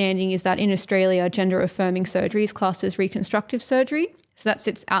understanding is that in Australia, gender-affirming surgery is classed as reconstructive surgery. So that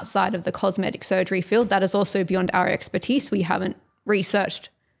sits outside of the cosmetic surgery field. That is also beyond our expertise. We haven't researched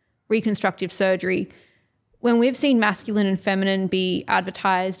reconstructive surgery. When we've seen masculine and feminine be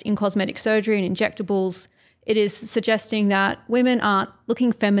advertised in cosmetic surgery and injectables, it is suggesting that women aren't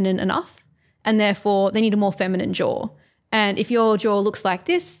looking feminine enough and therefore they need a more feminine jaw. And if your jaw looks like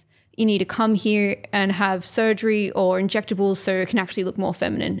this, you need to come here and have surgery or injectables so it can actually look more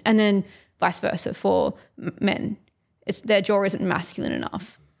feminine. And then vice versa for men. Their jaw isn't masculine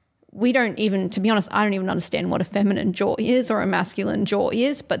enough. We don't even, to be honest, I don't even understand what a feminine jaw is or a masculine jaw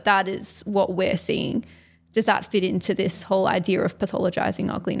is, but that is what we're seeing. Does that fit into this whole idea of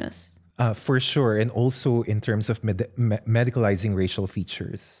pathologizing ugliness? For sure. And also in terms of medicalizing racial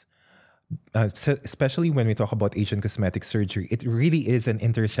features. Especially when we talk about Asian cosmetic surgery, it really is an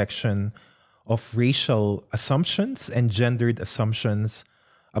intersection of racial assumptions and gendered assumptions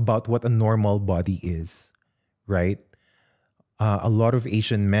about what a normal body is, right? A lot of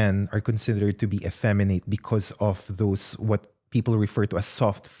Asian men are considered to be effeminate because of those what people refer to as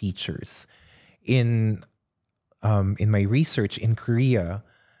soft features. In my research in Korea,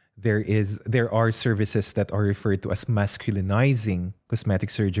 there are services that are referred to as masculinizing cosmetic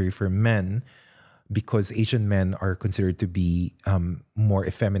surgery for men because Asian men are considered to be more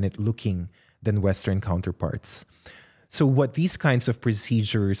effeminate looking than Western counterparts. So what these kinds of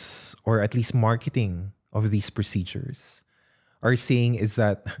procedures, or at least marketing of these procedures, are saying is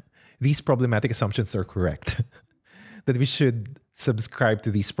that these problematic assumptions are correct, that we should subscribe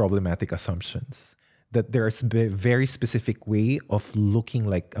to these problematic assumptions, that there's a very specific way of looking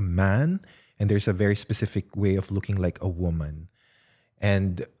like a man and there's a very specific way of looking like a woman.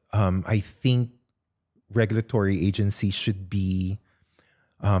 And I think regulatory agencies should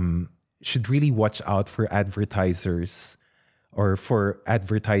really watch out for advertisers or for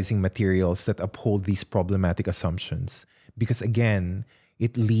advertising materials that uphold these problematic assumptions. Because again,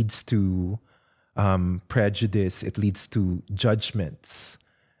 it leads to prejudice, it leads to judgments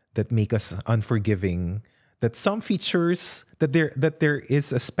that make us unforgiving, that some features, that there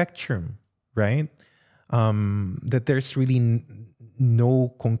is a spectrum, right? That there's really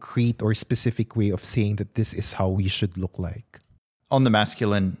no concrete or specific way of saying that this is how we should look like. On the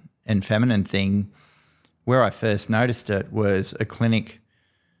masculine and feminine thing, where I first noticed it was a clinic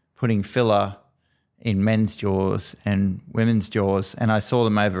putting filler in men's jaws and women's jaws, and I saw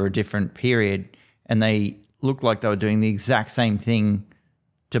them over a different period, and they looked like they were doing the exact same thing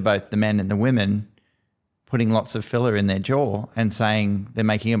to both the men and the women, putting lots of filler in their jaw and saying they're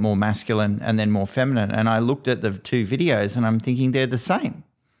making it more masculine and then more feminine. And I looked at the two videos and I'm thinking they're the same.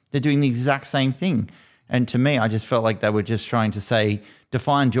 They're doing the exact same thing. And to me, I just felt like they were just trying to say,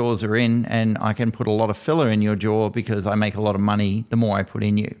 defined jaws are in and I can put a lot of filler in your jaw because I make a lot of money the more I put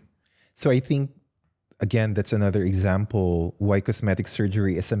in you. So I think, again, that's another example why cosmetic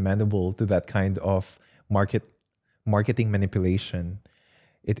surgery is amenable to that kind of marketing manipulation.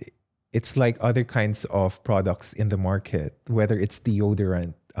 It's like other kinds of products in the market, whether it's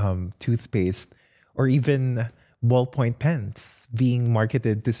deodorant, toothpaste, or even ballpoint pens being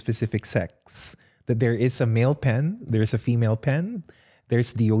marketed to specific sex. That there is a male pen, there's a female pen,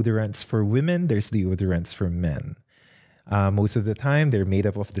 There's deodorants for women, there's deodorants for men. Most of the time, they're made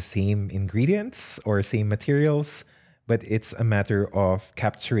up of the same ingredients or same materials, but it's a matter of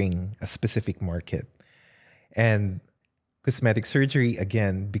capturing a specific market. And cosmetic surgery,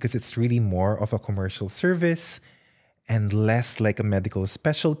 again, because it's really more of a commercial service and less like a medical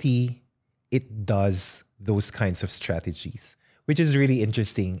specialty, it does those kinds of strategies, which is really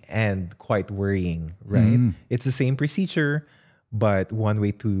interesting and quite worrying, right? It's the same procedure, but one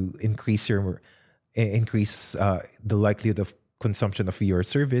way to increase the likelihood of consumption of your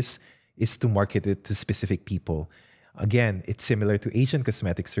service is to market it to specific people. Again, it's similar to Asian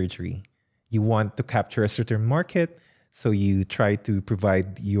cosmetic surgery. You want to capture a certain market, so you try to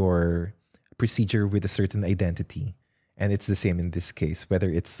provide your procedure with a certain identity. And it's the same in this case, whether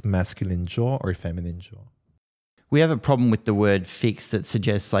it's masculine jaw or feminine jaw. We have a problem with the word fix that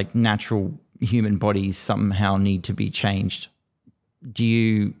suggests like natural human bodies somehow need to be changed. Do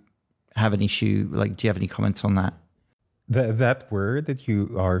you have an issue? Like, do you have any comments on that? That word that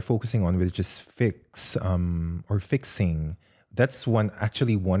you are focusing on, which is fix or fixing, that's one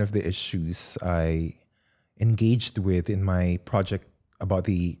of the issues I engaged with in my project about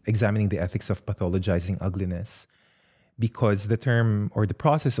examining the ethics of pathologizing ugliness. Because the term or the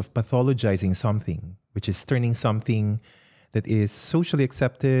process of pathologizing something, which is turning something that is socially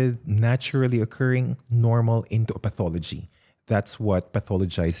accepted, naturally occurring, normal into a pathology. That's what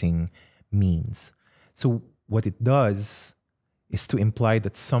pathologizing means. So what it does is to imply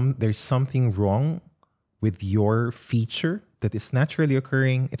that there's something wrong with your feature that is naturally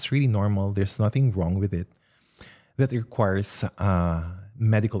occurring. It's really normal. There's nothing wrong with it that requires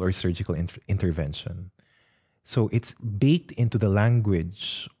medical or surgical intervention. So it's baked into the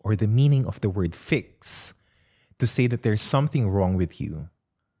language or the meaning of the word fix to say that there's something wrong with you.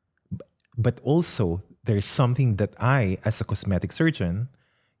 But also there's something that I, as a cosmetic surgeon,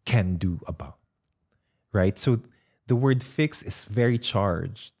 can do about, right? So the word fix is very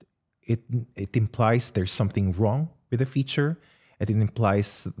charged. It implies there's something wrong with a feature. And it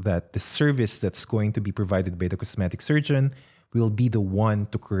implies that the service that's going to be provided by the cosmetic surgeon will be the one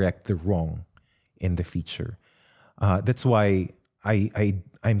to correct the wrong in the feature. That's why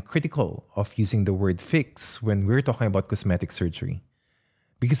I'm critical of using the word fix when we're talking about cosmetic surgery.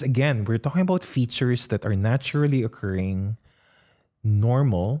 Because again, we're talking about features that are naturally occurring,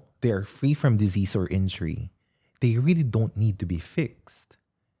 normal, they are free from disease or injury. They really don't need to be fixed.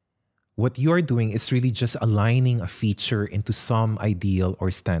 What you're doing is really just aligning a feature into some ideal or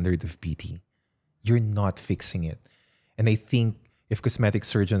standard of beauty. You're not fixing it. And I think if cosmetic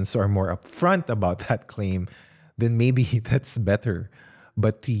surgeons are more upfront about that claim, then maybe that's better.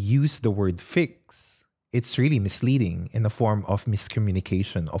 But to use the word fix, it's really misleading in a form of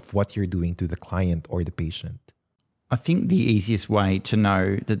miscommunication of what you're doing to the client or the patient. I think the easiest way to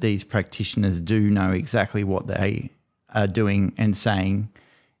know that these practitioners do know exactly what they are doing and saying,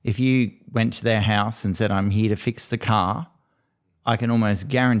 if you went to their house and said, I'm here to fix the car, I can almost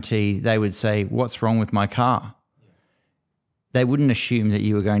guarantee they would say, what's wrong with my car? They wouldn't assume that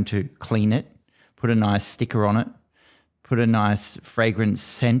you were going to clean it, put a nice sticker on it, put a nice fragrant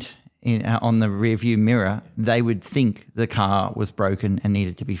scent on the rearview mirror. They would think the car was broken and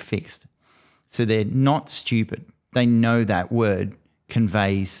needed to be fixed. So they're not stupid. They know that word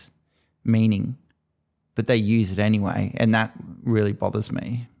conveys meaning, but they use it anyway. And that really bothers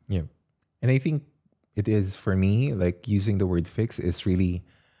me. Yeah. And I think it is, for me, like using the word fix is really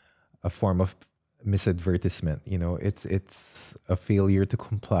a form of misadvertisement. You know, it's a failure to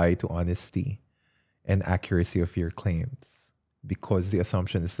comply to honesty and accuracy of your claims, because the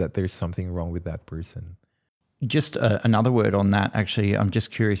assumption is that there's something wrong with that person. Just another word on that, actually, I'm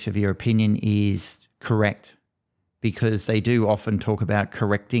just curious if your opinion is correct, because they do often talk about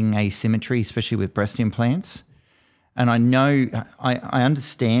correcting asymmetry, especially with breast implants. And I know, I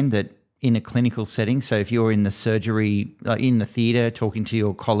understand that in a clinical setting, so if you're in the surgery, in the theatre, talking to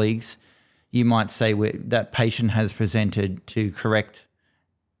your colleagues, you might say that patient has presented to correct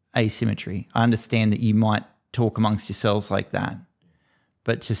asymmetry. I understand that you might talk amongst yourselves like that.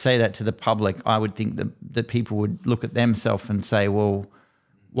 But to say that to the public, I would think that people would look at themselves and say, well,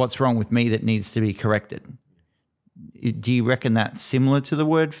 what's wrong with me that needs to be corrected? Do you reckon that's similar to the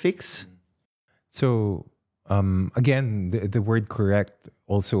word fix? So, again, the word correct,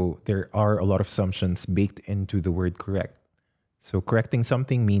 also, there are a lot of assumptions baked into the word correct. So correcting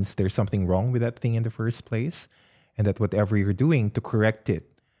something means there's something wrong with that thing in the first place, and that whatever you're doing to correct it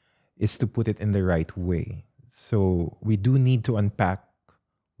is to put it in the right way. So we do need to unpack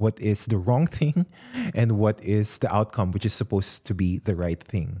what is the wrong thing and what is the outcome, which is supposed to be the right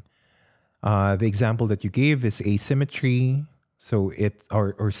thing. The example that you gave is asymmetry. So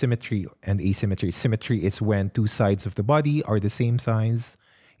or symmetry and asymmetry. Symmetry is when two sides of the body are the same size.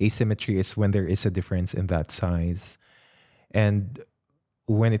 Asymmetry is when there is a difference in that size. And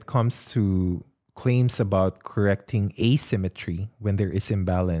when it comes to claims about correcting asymmetry when there is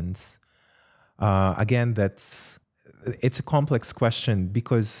imbalance, again, it's a complex question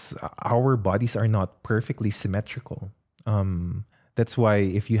because our bodies are not perfectly symmetrical. That's why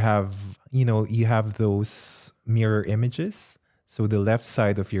if you have those mirror images, so the left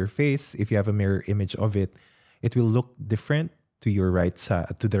side of your face, if you have a mirror image of it, it will look different to your right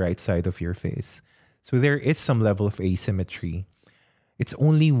side, to the right side of your face. So there is some level of asymmetry. It's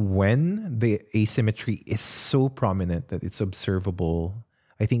only when the asymmetry is so prominent that it's observable,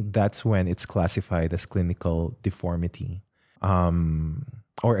 I think that's when it's classified as clinical deformity.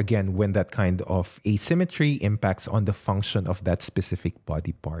 Or again, when that kind of asymmetry impacts on the function of that specific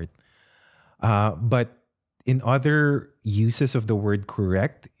body part. But in other uses of the word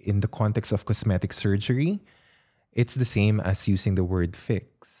correct in the context of cosmetic surgery, it's the same as using the word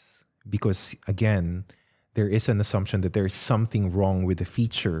fix. Because again, there is an assumption that there is something wrong with the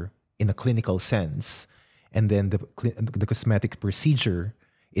feature in a clinical sense. And then the cosmetic procedure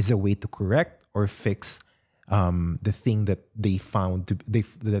is a way to correct or fix the thing that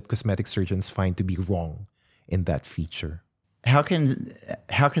that cosmetic surgeons find to be wrong in that feature. How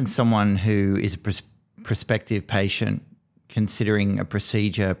can someone who is a prospective patient considering a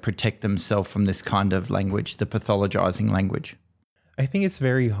procedure protect themselves from this kind of language, the pathologizing language? I think it's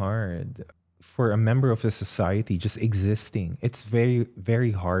very hard for a member of the society just existing. It's very,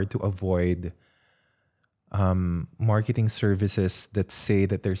 very hard to avoid marketing services that say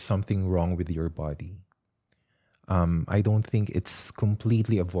that there's something wrong with your body. I don't think it's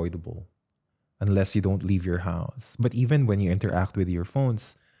completely avoidable unless you don't leave your house. But even when you interact with your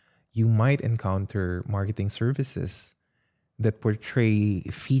phones, you might encounter marketing services that portray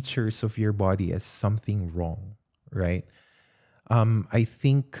features of your body as something wrong, right? I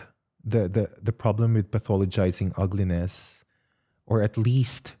think the problem with pathologizing ugliness, or at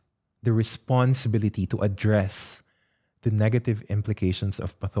least the responsibility to address the negative implications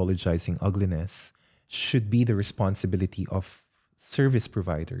of pathologizing ugliness, should be the responsibility of service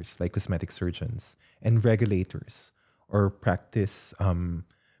providers like cosmetic surgeons and regulators or practice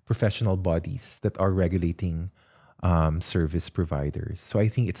professional bodies that are regulating service providers. So I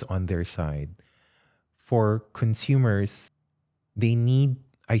think it's on their side. For consumers,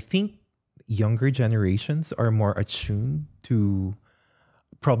 I think younger generations are more attuned to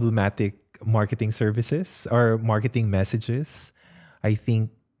problematic marketing services or marketing messages. I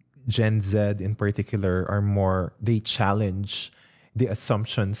think Gen Z in particular they challenge the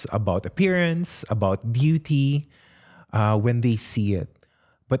assumptions about appearance, about beauty, when they see it.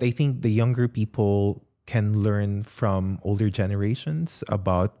 But I think the younger people can learn from older generations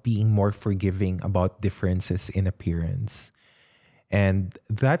about being more forgiving about differences in appearance. And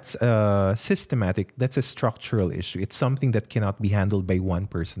that's a structural issue. It's something that cannot be handled by one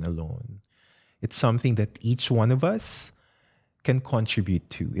person alone. It's something that each one of us can contribute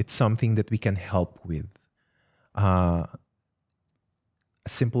to. It's something that we can help with. A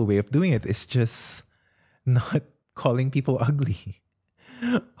simple way of doing it is just not calling people ugly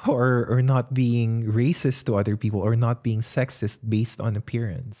or not being racist to other people or not being sexist based on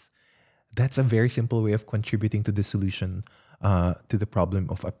appearance. That's a very simple way of contributing to the solution to the problem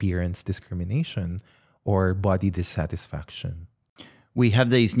of appearance discrimination or body dissatisfaction. We have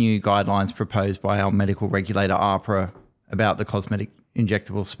these new guidelines proposed by our medical regulator, AHPRA, about the cosmetic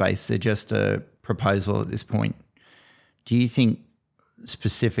injectable space. They're just a proposal at this point. Do you think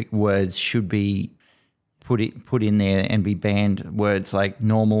specific words should be put in there and be banned? Words like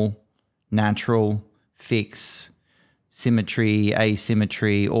normal, natural, fix, symmetry,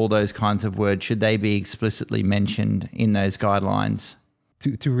 asymmetry, all those kinds of words, should they be explicitly mentioned in those guidelines?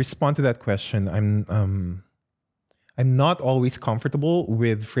 To respond to that question, I'm not always comfortable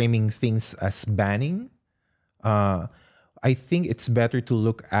with framing things as banning. I think it's better to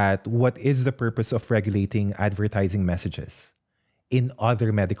look at what is the purpose of regulating advertising messages in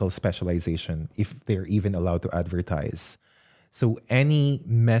other medical specialization, if they're even allowed to advertise. So any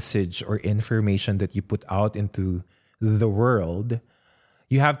message or information that you put out into the world,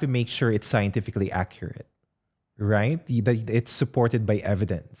 you have to make sure it's scientifically accurate, right? That it's supported by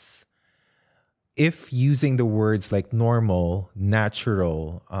evidence. If using the words like normal,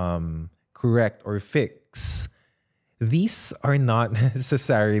 natural, correct, or fix, these are not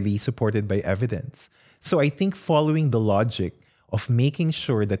necessarily supported by evidence. So I think following the logic of making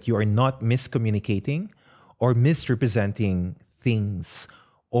sure that you are not miscommunicating or misrepresenting things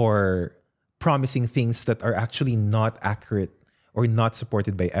or promising things that are actually not accurate or not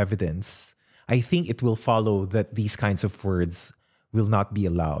supported by evidence, I think it will follow that these kinds of words will not be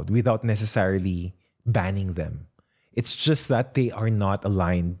allowed without necessarily banning them. It's just that they are not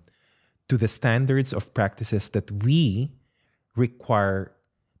aligned to the standards of practices that we require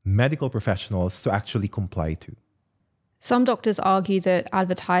medical professionals to actually comply to. Some doctors argue that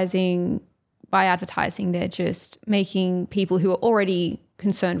by advertising, they're just making people who are already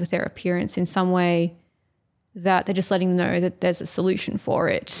concerned with their appearance in some way, that they're just letting them know that there's a solution for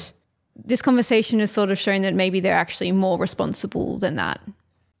it. This conversation has sort of shown that maybe they're actually more responsible than that.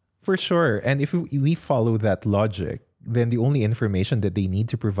 For sure. And if we follow that logic, then the only information that they need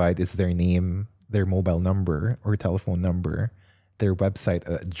to provide is their name, their mobile number or telephone number, their website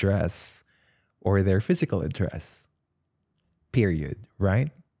address, or their physical address. Period. Right?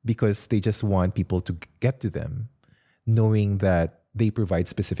 Because they just want people to get to them, knowing that they provide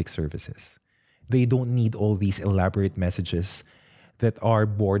specific services. They don't need all these elaborate messages that are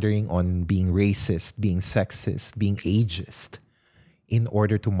bordering on being racist, being sexist, being ageist, in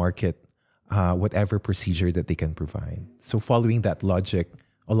order to market whatever procedure that they can provide. So following that logic,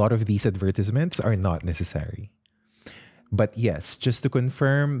 a lot of these advertisements are not necessary. But yes, just to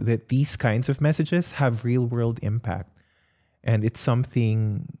confirm that these kinds of messages have real-world impact. And it's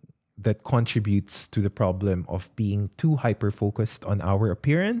something that contributes to the problem of being too hyper-focused on our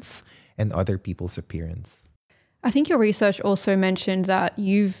appearance and other people's appearance. I think your research also mentioned that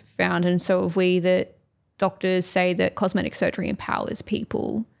you've found, and so have we, that doctors say that cosmetic surgery empowers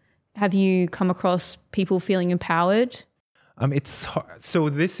people. Have you come across people feeling empowered? It's hard. So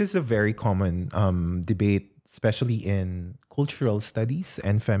this is a very common debate, especially in cultural studies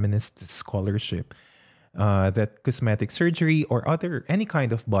and feminist scholarship, that cosmetic surgery or any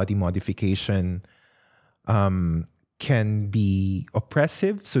kind of body modification can be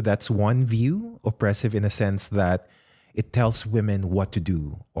oppressive. So that's one view, oppressive in a sense that it tells women what to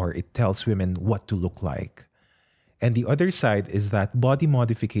do or it tells women what to look like. And the other side is that body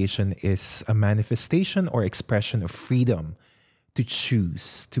modification is a manifestation or expression of freedom to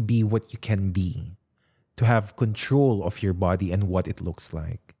choose to be what you can be, to have control of your body and what it looks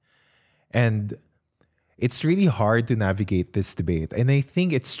like. And it's really hard to navigate this debate. And I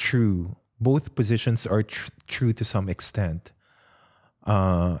think it's true. Both positions are true to some extent.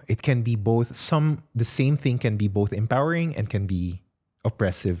 It can be both. The same thing can be both empowering and can be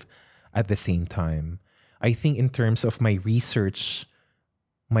oppressive at the same time. I think in terms of my research,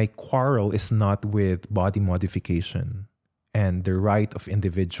 my quarrel is not with body modification and the right of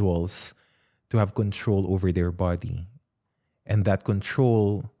individuals to have control over their body. And that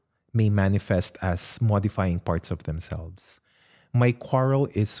control may manifest as modifying parts of themselves. My quarrel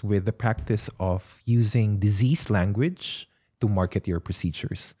is with the practice of using disease language to market your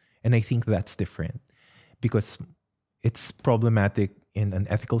procedures. And I think that's different because it's problematic in an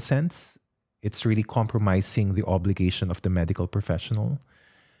ethical sense. It's really compromising the obligation of the medical professional.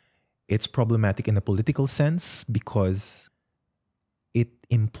 It's problematic in a political sense because it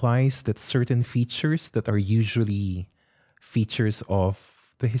implies that certain features that are usually features of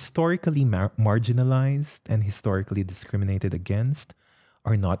the historically marginalized and historically discriminated against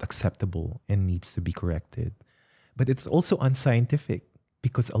are not acceptable and needs to be corrected. But it's also unscientific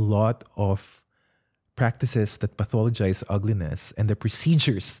because a lot of practices that pathologize ugliness and the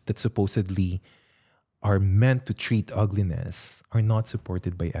procedures that supposedly are meant to treat ugliness are not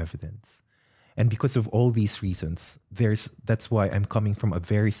supported by evidence. And because of all these reasons, that's why I'm coming from a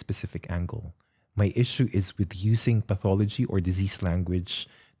very specific angle. My issue is with using pathology or disease language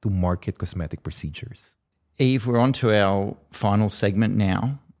to market cosmetic procedures. Eve, we're on to our final segment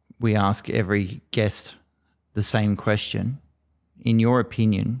now. We ask every guest the same question. In your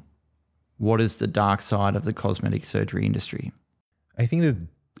opinion, what is the dark side of the cosmetic surgery industry? I think that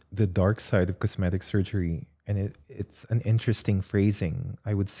the dark side of cosmetic surgery, and it's an interesting phrasing,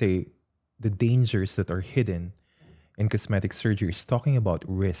 I would say the dangers that are hidden in cosmetic surgery is talking about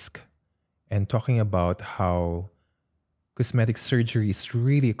risk and talking about how cosmetic surgery is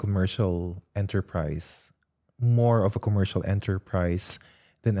really a commercial enterprise, more of a commercial enterprise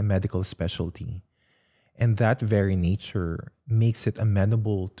than a medical specialty. And that very nature makes it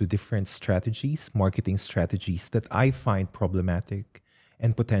amenable to different strategies, marketing strategies that I find problematic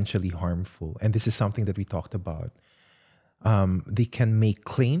and potentially harmful. And this is something that we talked about. They can make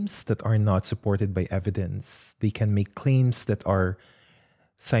claims that are not supported by evidence. They can make claims that are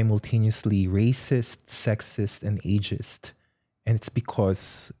simultaneously racist, sexist, and ageist. And it's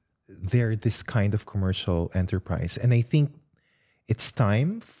because they're this kind of commercial enterprise. And I think it's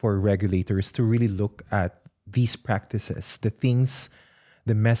time for regulators to really look at these practices, the things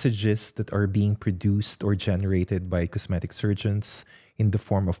the messages that are being produced or generated by cosmetic surgeons in the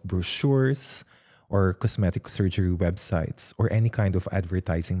form of brochures or cosmetic surgery websites or any kind of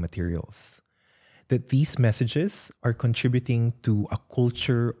advertising materials. That these messages are contributing to a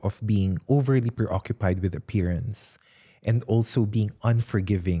culture of being overly preoccupied with appearance and also being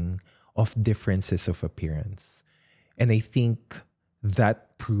unforgiving of differences of appearance. And I think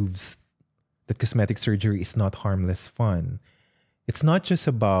that proves that cosmetic surgery is not harmless fun. It's not just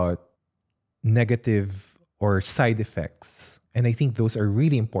about negative or side effects. And I think those are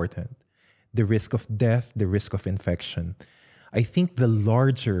really important. The risk of death, the risk of infection. I think the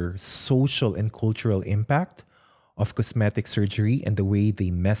larger social and cultural impact of cosmetic surgery and the way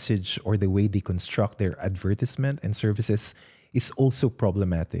they message or the way they construct their advertisement and services is also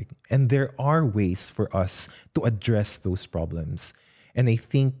problematic. And there are ways for us to address those problems. And I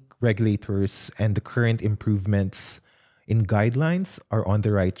think regulators and the current improvements in guidelines are on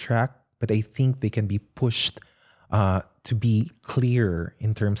the right track, but I think they can be pushed to be clear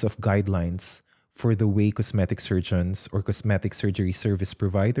in terms of guidelines for the way cosmetic surgeons or cosmetic surgery service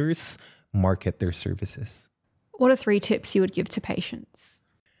providers market their services. What are 3 tips you would give to patients?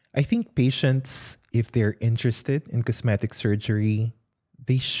 I think patients, if they're interested in cosmetic surgery,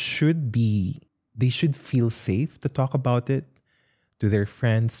 they should feel safe to talk about it to their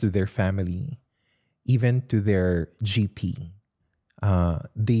friends, to their family, even to their GP.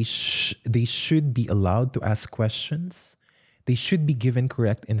 They should be allowed to ask questions. They should be given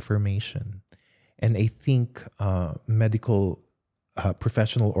correct information. And I think medical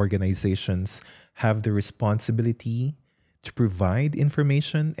professional organizations have the responsibility to provide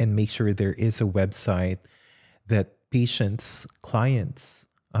information and make sure there is a website that patients, clients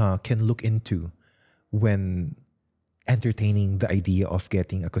can look into when entertaining the idea of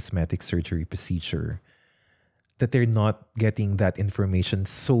getting a cosmetic surgery procedure. That they're not getting that information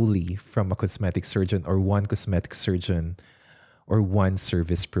solely from a cosmetic surgeon or one cosmetic surgeon or one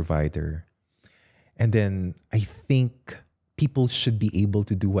service provider. And then I think people should be able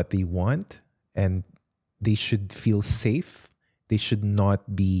to do what they want and they should feel safe. They should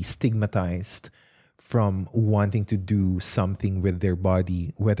not be stigmatized from wanting to do something with their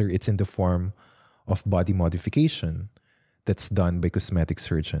body, whether it's in the form of body modification that's done by cosmetic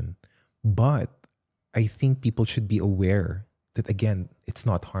surgeon. But I think people should be aware that, again, it's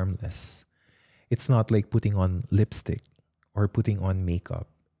not harmless. It's not like putting on lipstick or putting on makeup.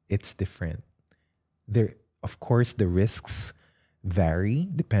 It's different. Of course, the risks vary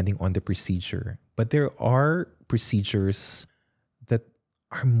depending on the procedure, but there are procedures that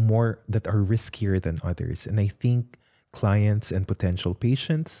are riskier than others. And I think clients and potential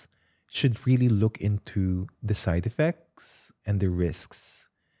patients should really look into the side effects and the risks,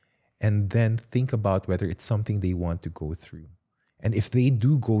 and then think about whether it's something they want to go through. And if they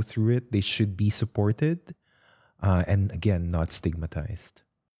do go through it, they should be supported and, again, not stigmatized.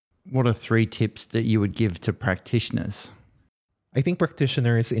 What are 3 tips that you would give to practitioners? I think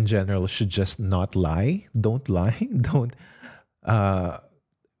practitioners in general should just not lie. Don't lie. Don't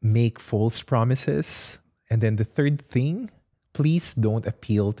make false promises. And then the third thing, please don't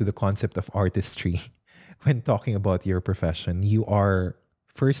appeal to the concept of artistry when talking about your profession. You are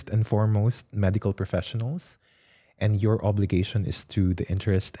first and foremost medical professionals, and your obligation is to the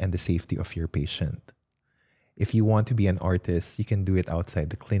interest and the safety of your patient. If you want to be an artist, you can do it outside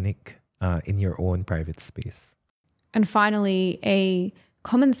the clinic in your own private space. And finally, a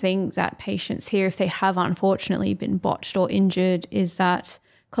common thing that patients hear if they have unfortunately been botched or injured is that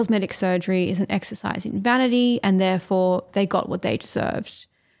cosmetic surgery is an exercise in vanity and therefore they got what they deserved.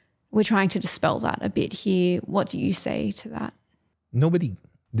 We're trying to dispel that a bit here. What do you say to that? Nobody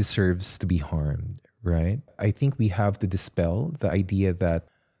deserves to be harmed, right? I think we have to dispel the idea that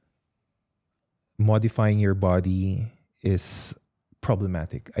modifying your body is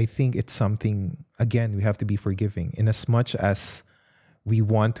problematic. I think it's something, again, we have to be forgiving. In as much as we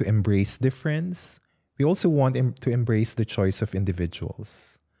want to embrace difference, we also want to embrace the choice of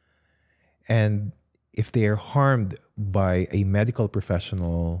individuals. And if they are harmed by a medical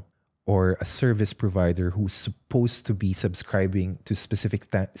professional or a service provider who's supposed to be subscribing to specific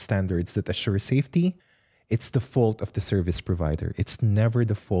standards that assure safety, it's the fault of the service provider. It's never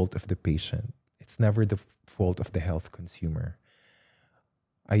the fault of the patient. It's never the fault of the health consumer.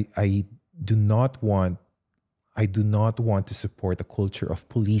 I do not want to support a culture of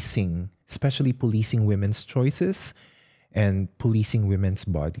policing, especially policing women's choices and policing women's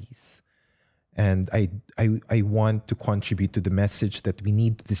bodies. And I want to contribute to the message that we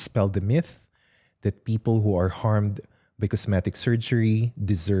need to dispel the myth that people who are harmed by cosmetic surgery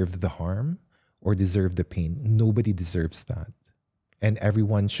deserve the harm or deserve the pain. Nobody deserves that. and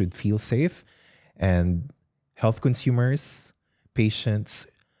everyone should feel safe. And health consumers, patients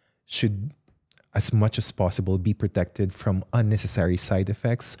should, as much as possible, be protected from unnecessary side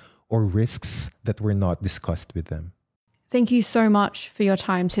effects or risks that were not discussed with them. Thank you so much for your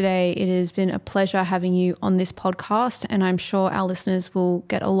time today. It has been a pleasure having you on this podcast, and I'm sure our listeners will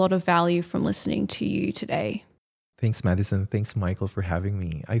get a lot of value from listening to you today. Thanks, Madison. Thanks, Michael, for having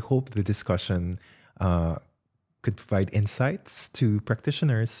me. I hope the discussion could provide insights to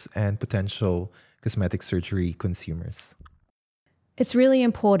practitioners and potential cosmetic surgery consumers. It's really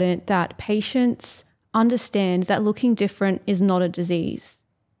important that patients understand that looking different is not a disease,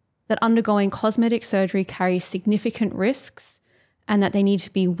 that undergoing cosmetic surgery carries significant risks, and that they need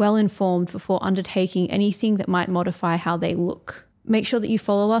to be well informed before undertaking anything that might modify how they look. Make sure that you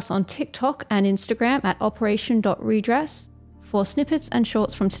follow us on TikTok and Instagram at operation.redress for snippets and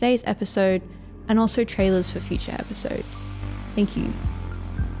shorts from today's episode, and also trailers for future episodes. Thank you.